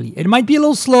reliably. It might be a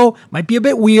little slow, might be a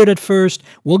bit weird at first.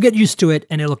 We'll get used to it,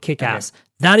 and it'll kick ass.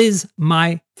 That is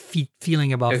my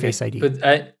feeling about Face ID. But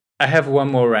I have one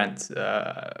more rant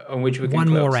on which we can close.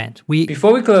 One more rant.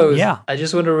 Before we close, I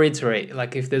just want to reiterate,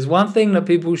 like, if there's one thing that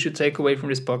people should take away from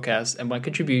this podcast and my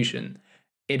contribution,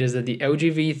 it is that the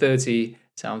LG V30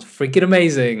 sounds freaking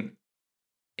amazing.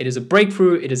 It is a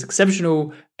breakthrough, it is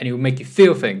exceptional, and it will make you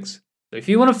feel things. So if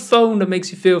you want a phone that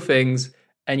makes you feel things,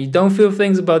 and you don't feel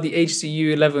things about the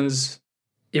HTU 11's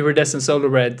iridescent solar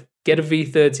red, get a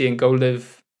V30 and go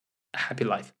live a happy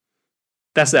life.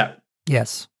 That's that.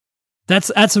 Yes.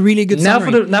 That's a really good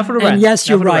summary. Now for the rant. And yes,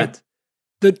 you're right.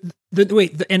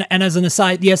 And as an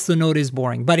aside, yes, the Note is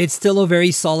boring, but it's still a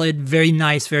very solid, very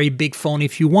nice, very big phone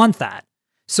if you want that.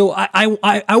 So I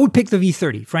would pick the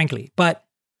V30, frankly, but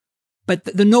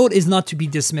the Note is not to be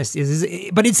dismissed.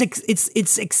 But it's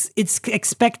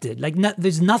expected. Like,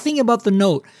 there's nothing about the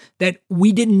Note that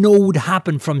we didn't know would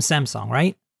happen from Samsung,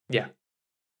 right? Yeah.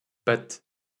 But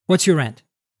what's your rant?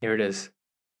 Here it is.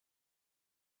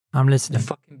 I'm listening. The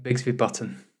fucking Bixby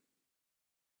button.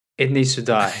 It needs to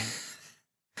die.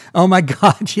 Oh my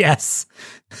God, yes.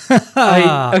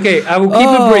 I will keep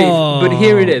it brief, but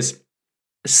here it is.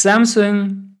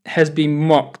 Samsung has been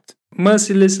mocked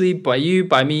mercilessly by you,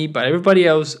 by me, by everybody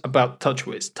else about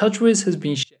TouchWiz. TouchWiz has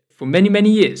been shit for many, many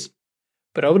years.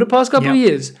 But over the past couple of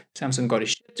years, Samsung got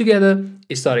its shit together.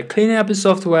 It started cleaning up its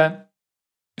software.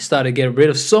 Started getting rid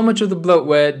of so much of the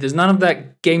bloatware. There's none of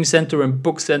that Game Center and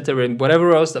Book Center and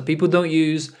whatever else that people don't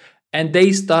use. And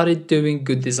they started doing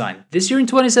good design. This year in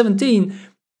 2017,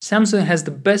 Samsung has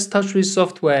the best TouchWiz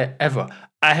software ever.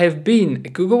 I have been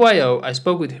at Google I/O. I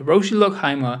spoke with Hiroshi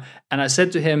Lockheimer and I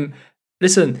said to him,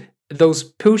 listen, those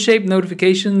pill-shaped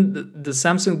notifications the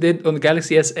Samsung did on the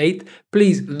Galaxy S8,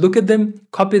 please look at them,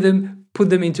 copy them, put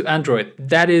them into Android.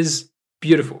 That is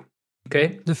beautiful.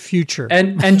 Okay, the future,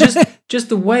 and just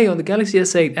the way on the Galaxy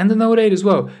S8 and the Note 8 as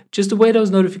well, just the way those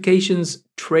notifications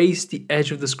trace the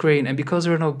edge of the screen, and because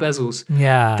there are no bezels,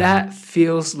 that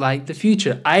feels like the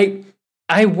future. I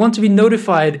want to be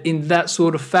notified in that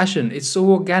sort of fashion. It's so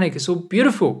organic, it's so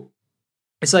beautiful.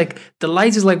 It's like the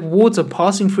light is like water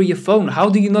passing through your phone. How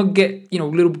do you not get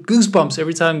little goosebumps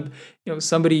every time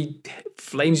somebody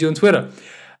flames you on Twitter?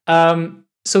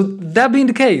 So that being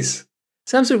the case,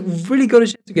 Samsung really got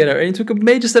his shit together and it took a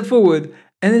major step forward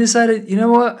and they decided, you know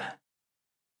what?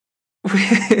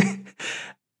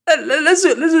 let's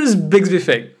do this Bixby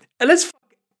thing and let's fuck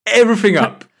everything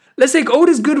up. Let's take all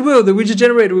this goodwill that we just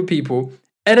generated with people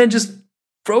and then just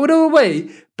throw it all away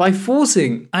by force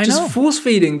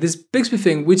feeding this Bixby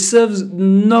thing, which serves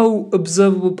no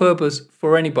observable purpose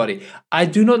for anybody. I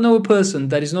do not know a person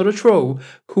that is not a troll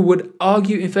who would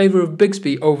argue in favor of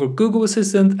Bixby over Google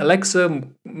Assistant, Alexa,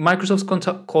 Microsoft's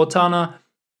Cortana,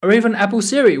 or even Apple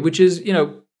Siri, which is,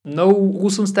 no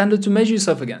awesome standard to measure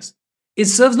yourself against. It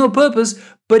serves no purpose,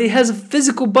 but it has a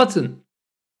physical button.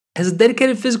 It has a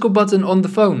dedicated physical button on the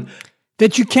phone.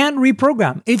 That you can't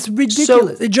reprogram. It's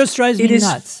ridiculous. So it just drives me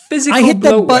nuts. I hit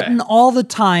that button all the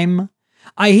time.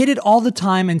 I hit it all the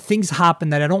time and things happen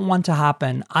that I don't want to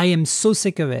happen. I am so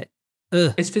sick of it.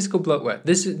 Ugh. It's physical bloatware.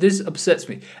 This upsets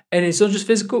me. And it's not just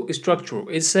physical, it's structural.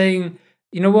 It's saying,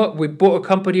 you know what, we bought a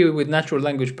company with natural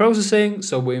language processing,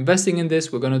 so we're investing in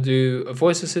this. We're going to do a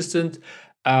voice assistant.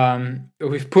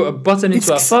 We've put a button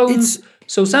into our phones.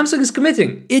 So Samsung is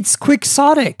committing. It's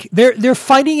quixotic. They're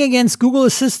fighting against Google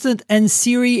Assistant and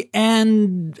Siri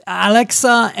and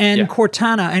Alexa and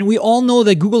Cortana, and we all know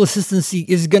that Google Assistant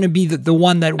is going to be the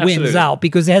one that wins out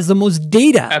because it has the most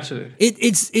data. Absolutely.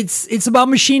 It's about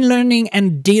machine learning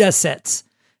and data sets,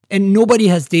 and nobody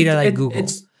has data like Google.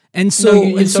 And so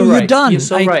you're done. You're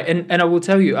so right. And I will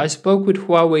tell you, I spoke with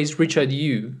Huawei's Richard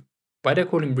Yu. Why do I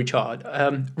call him Richard?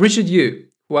 Richard Yu,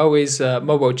 Huawei's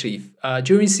mobile chief,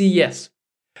 during CES.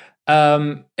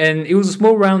 And it was a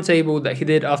small roundtable that he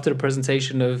did after the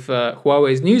presentation of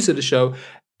Huawei's news at the show.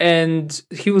 And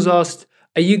he was asked,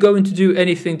 are you going to do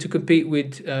anything to compete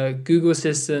with Google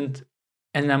Assistant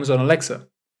and Amazon Alexa?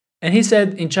 And he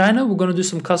said, in China, we're going to do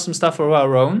some custom stuff of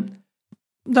our own.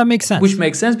 That makes sense. Which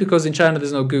makes sense because in China,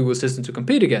 there's no Google Assistant to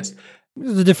compete against.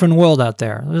 There's a different world out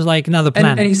there. There's like another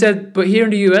planet. And he said, but here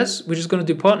in the US, we're just going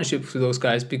to do partnerships with those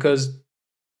guys because,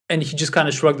 and he just kind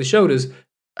of shrugged the shoulders,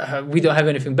 we don't have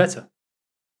anything better.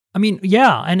 I mean,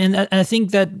 yeah. And I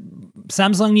think that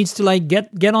Samsung needs to like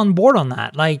get on board on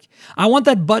that. Like, I want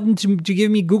that button to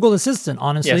give me Google Assistant,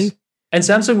 honestly. Yes. And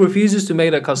Samsung refuses to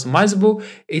make that customizable.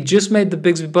 It just made the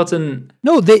Bixby button.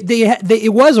 No,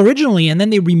 it was originally, and then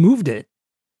they removed it.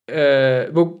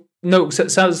 Well, no,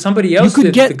 somebody else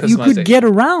did the customization. You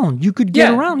could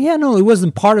get around. Yeah, no, it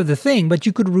wasn't part of the thing, but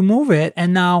you could remove it,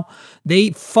 and now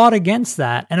they fought against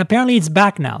that, and apparently it's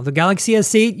back now. The Galaxy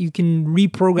S8, you can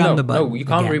reprogram the button. No, you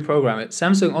can't reprogram it.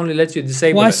 Samsung only lets you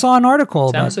disable it. Well, I saw an article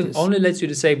about this. Samsung only lets you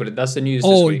disable it. That's the news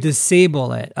this week.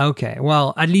 Disable it. Okay,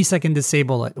 well, at least I can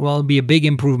disable it. Well, it'll be a big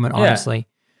improvement, honestly.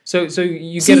 So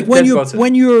you get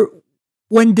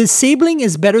when disabling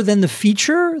is better than the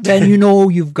feature, then you know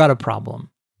you've got a problem.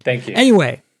 Thank you.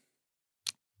 Anyway,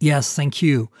 yes, thank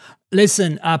you.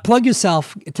 Listen, plug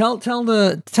yourself. Tell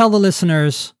the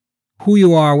listeners who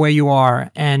you are, where you are,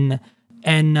 and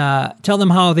tell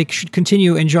them how they should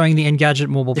continue enjoying the Engadget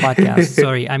Mobile Podcast.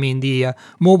 Sorry, I mean the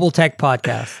Mobile Tech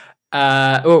Podcast.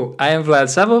 I am Vlad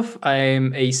Savov. I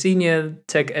am a senior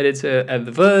tech editor at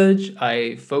The Verge.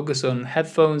 I focus on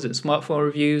headphones and smartphone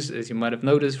reviews, as you might have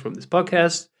noticed from this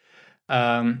podcast.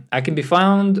 I can be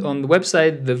found on the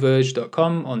website,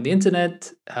 theverge.com, on the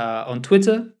internet, on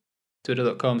Twitter,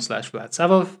 twitter.com/Vlad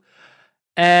Savov.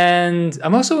 And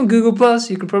I'm also on Google+.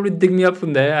 You can probably dig me up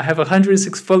from there. I have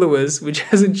 106 followers, which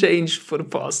hasn't changed for the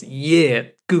past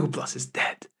year. Google+ is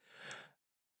dead.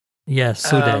 Yes,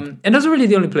 so dead. And those are really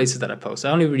the only places that I post. I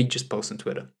only really just post on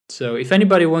Twitter. So if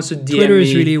anybody wants to DM Twitter me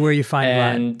is really where you find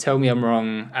and tell me I'm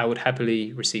wrong, I would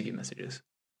happily receive your messages.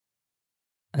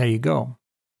 There you go.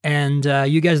 And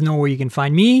you guys know where you can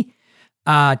find me.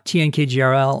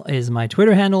 TNKGRL is my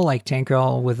Twitter handle, like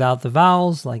Tankerl without the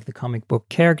vowels, like the comic book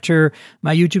character.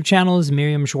 My YouTube channel is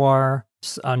Miriam Joire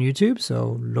on YouTube.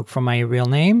 So look for my real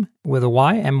name with a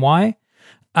Y, M-Y.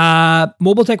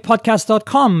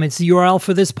 mobiletechpodcast.com. It's the URL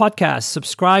for this podcast.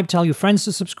 Subscribe, tell your friends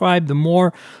to subscribe. The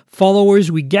more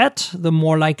followers we get, the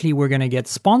more likely we're going to get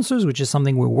sponsors, which is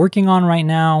something we're working on right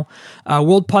now.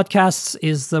 World Podcasts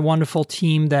is the wonderful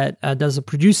team that does the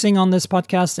producing on this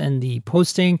podcast and the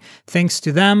posting. Thanks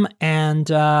to them. And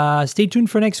stay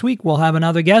tuned for next week. We'll have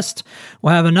another guest.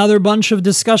 We'll have another bunch of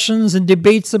discussions and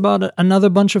debates about another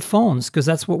bunch of phones, because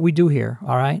that's what we do here.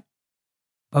 All right?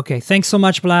 Okay, thanks so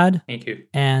much, Vlad. Thank you.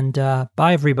 And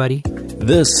bye, everybody.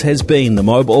 This has been the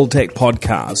Mobile Tech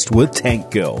Podcast with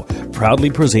Tank Girl, proudly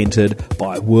presented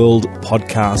by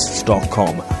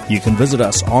worldpodcasts.com. You can visit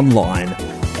us online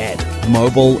at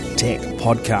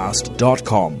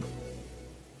mobiletechpodcast.com.